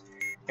this,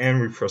 and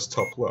we press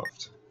top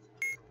left.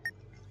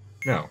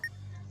 Now,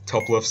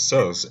 top left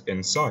says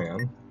in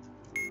cyan,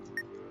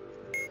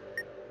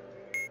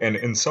 and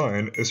in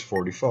cyan is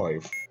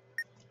 45.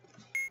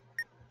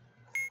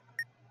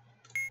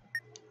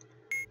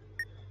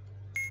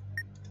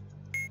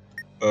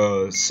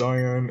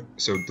 Cyan,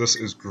 so this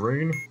is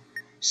green,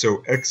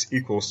 so x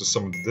equals the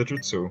sum of the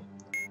digits, so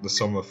the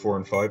sum of 4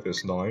 and 5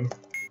 is 9.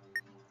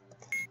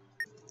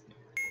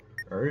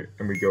 Alright,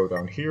 and we go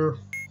down here.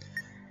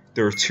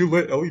 There are 2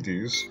 lit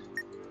LEDs,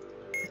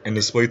 and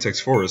display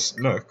text 4 is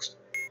next,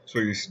 so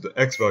we use the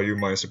x value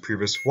minus the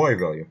previous y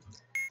value.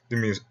 That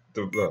means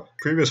the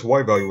previous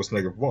y value was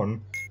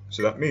 -1,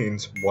 so that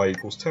means y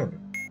equals 10.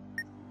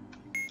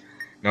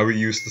 Now we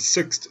use the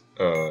sixth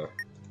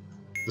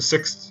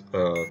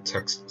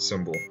text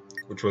symbol,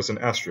 which was an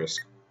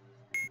asterisk.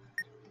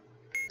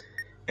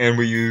 And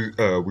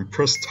we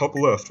press top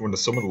left when the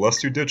sum of the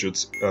last 2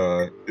 digits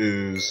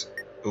is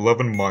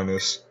 11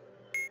 minus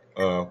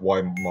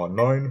y mod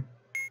 9.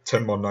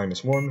 10 mod 9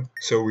 is 1,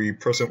 so we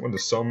press it when the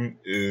sum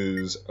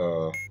is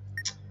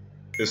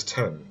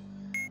 10.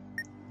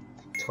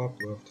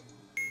 Top left.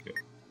 Yeah.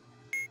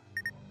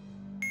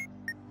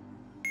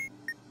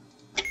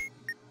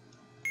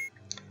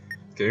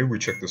 Okay, we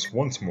check this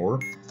once more.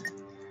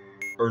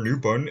 Our new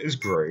button is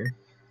gray,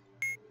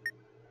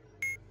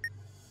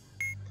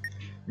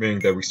 meaning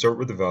that we start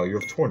with the value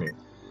of 20.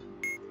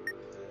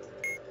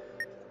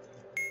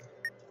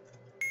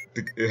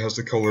 It has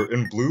the color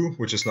in blue,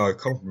 which is not a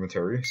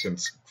complementary,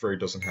 since gray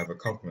doesn't have a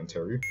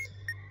complementary,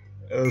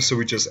 so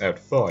we just add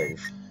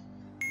 5.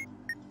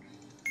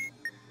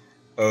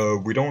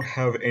 We don't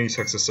have any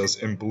text that says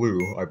in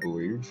blue, I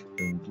believe.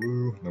 In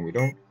blue, no we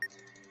don't.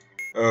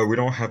 We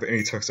don't have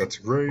any text that's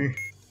gray,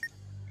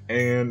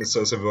 and it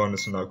says everyone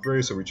is not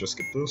gray, so we just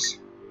skip this.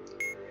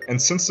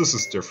 And since this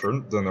is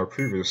different than our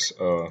previous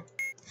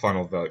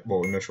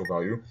initial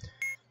value,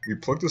 we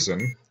plug this in,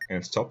 and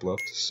it's top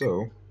left,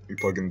 so we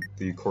plug in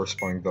the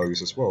corresponding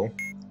values as well.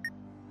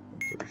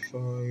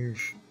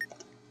 135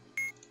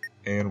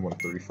 and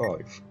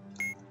 135.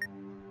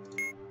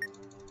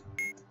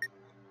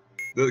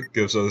 That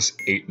gives us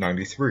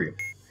 893.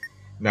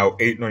 Now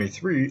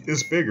 893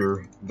 is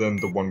bigger than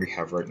the one we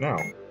have right now,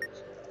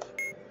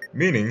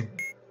 meaning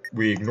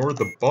we ignore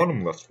the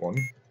bottom left one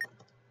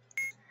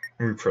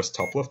and we press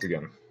top left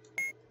again.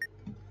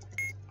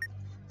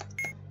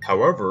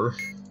 However,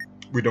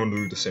 we don't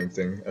do the same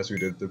thing as we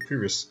did the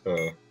previous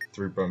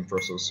 3 button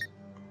presses.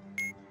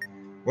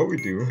 What we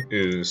do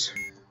is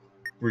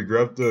we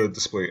grab the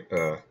display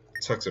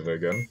text of it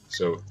again,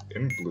 so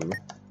in blue,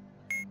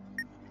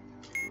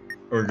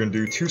 and we're going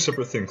to do 2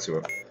 separate things to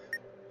it.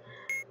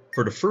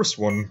 For the first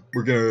one,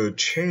 we're going to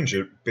change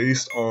it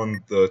based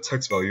on the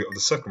text value of the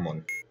second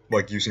one,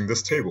 like using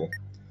this table.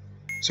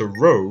 So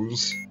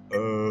rows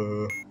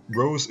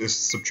is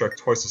subtract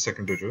twice the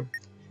second digit.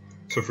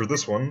 So for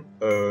this one,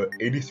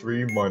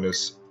 83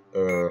 minus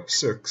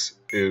 6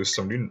 is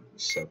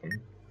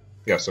 77.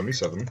 Yeah,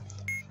 77.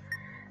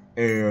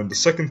 And the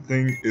second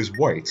thing is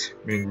white,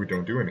 meaning we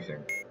don't do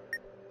anything.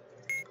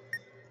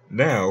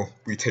 Now,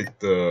 we take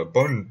the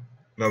button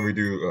Now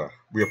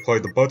we apply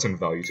the button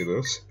value to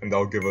this, and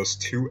that'll give us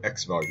two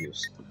x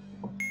values.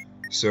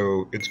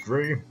 So it's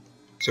gray.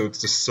 So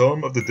it's the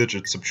sum of the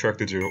digits subtract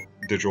the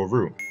digital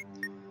root.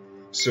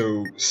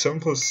 So 7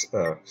 plus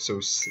the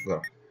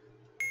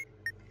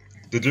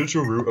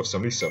digital root of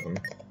 77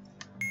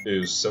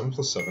 is 7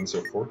 plus 7,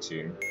 so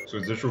 14. So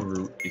the digital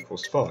root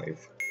equals 5.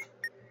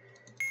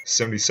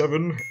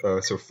 77,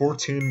 so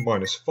 14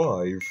 minus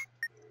 5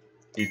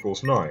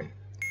 equals 9.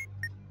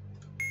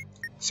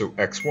 So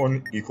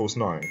x1 equals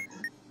 9.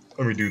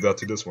 And we do that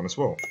to this one as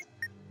well.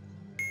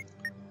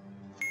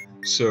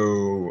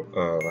 So,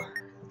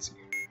 let's see.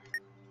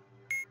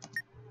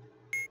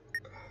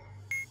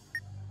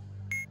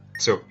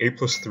 So 8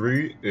 plus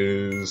 3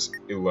 is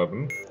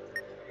 11.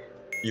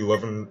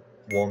 1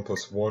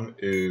 plus 1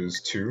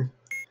 is 2.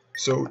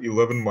 So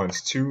 11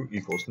 minus 2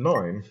 equals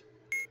 9.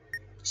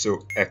 So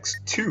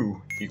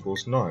x2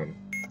 equals 9.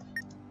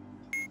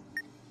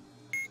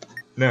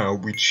 Now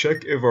we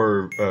check if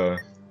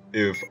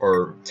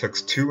our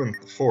text 2 and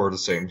 4 are the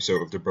same,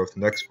 so if they're both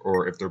next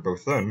or if they're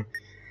both then,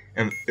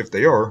 and if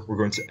they are, we're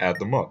going to add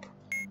them up.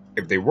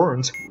 If they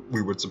weren't,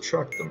 we would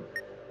subtract them.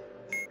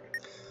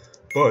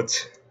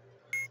 But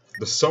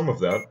the sum of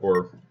that,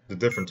 or the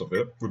difference of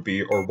it, would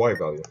be our y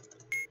value.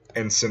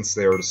 And since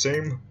they are the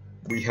same,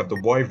 we have the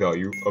y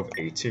value of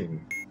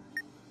 18.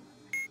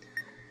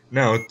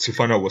 Now, to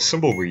find out what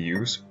symbol we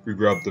use, we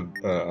grab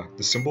the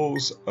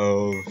symbols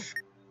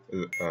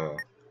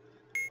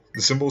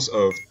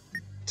of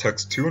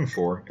text 2 and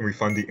 4, and we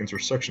find the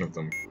intersection of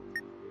them.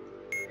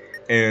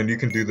 And you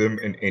can do them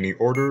in any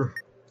order.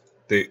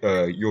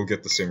 You'll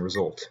get the same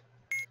result.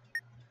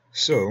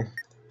 So,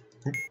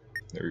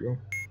 there we go.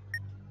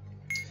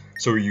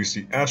 So we use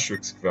the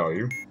asterisk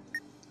value,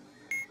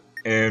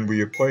 and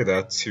we apply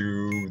that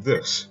to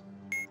this.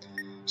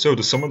 So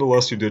the sum of the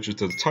last two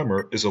digits of the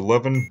timer is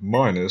 11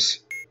 minus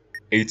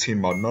 18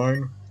 mod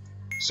 9.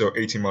 So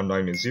 18 mod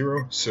 9 is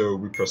 0, so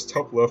we press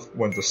top left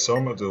when the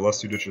sum of the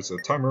last two digits of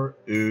the timer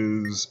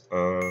is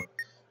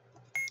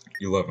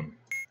 11.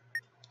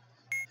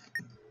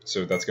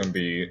 So that's going to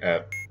be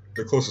at,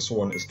 the closest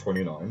one is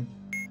 29.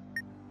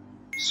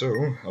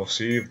 So I'll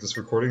see if this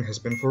recording has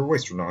been for a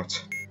waste or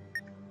not.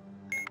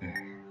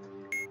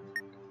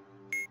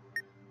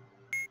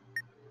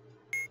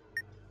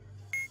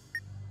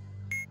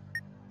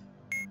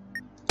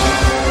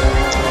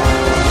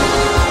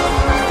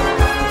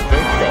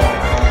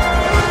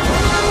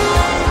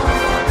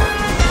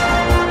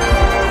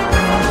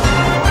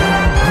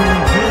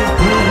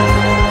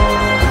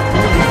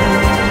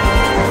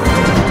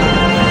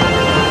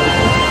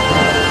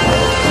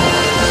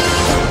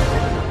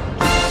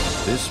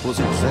 Was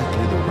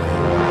exactly the way.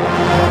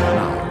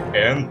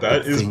 And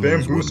that is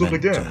Bamboozled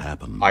again.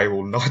 I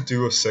will not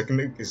do a second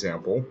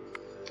example.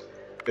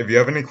 If you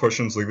have any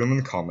questions, leave them in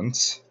the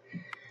comments.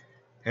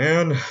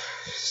 And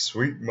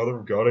sweet mother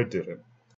of God, I did it.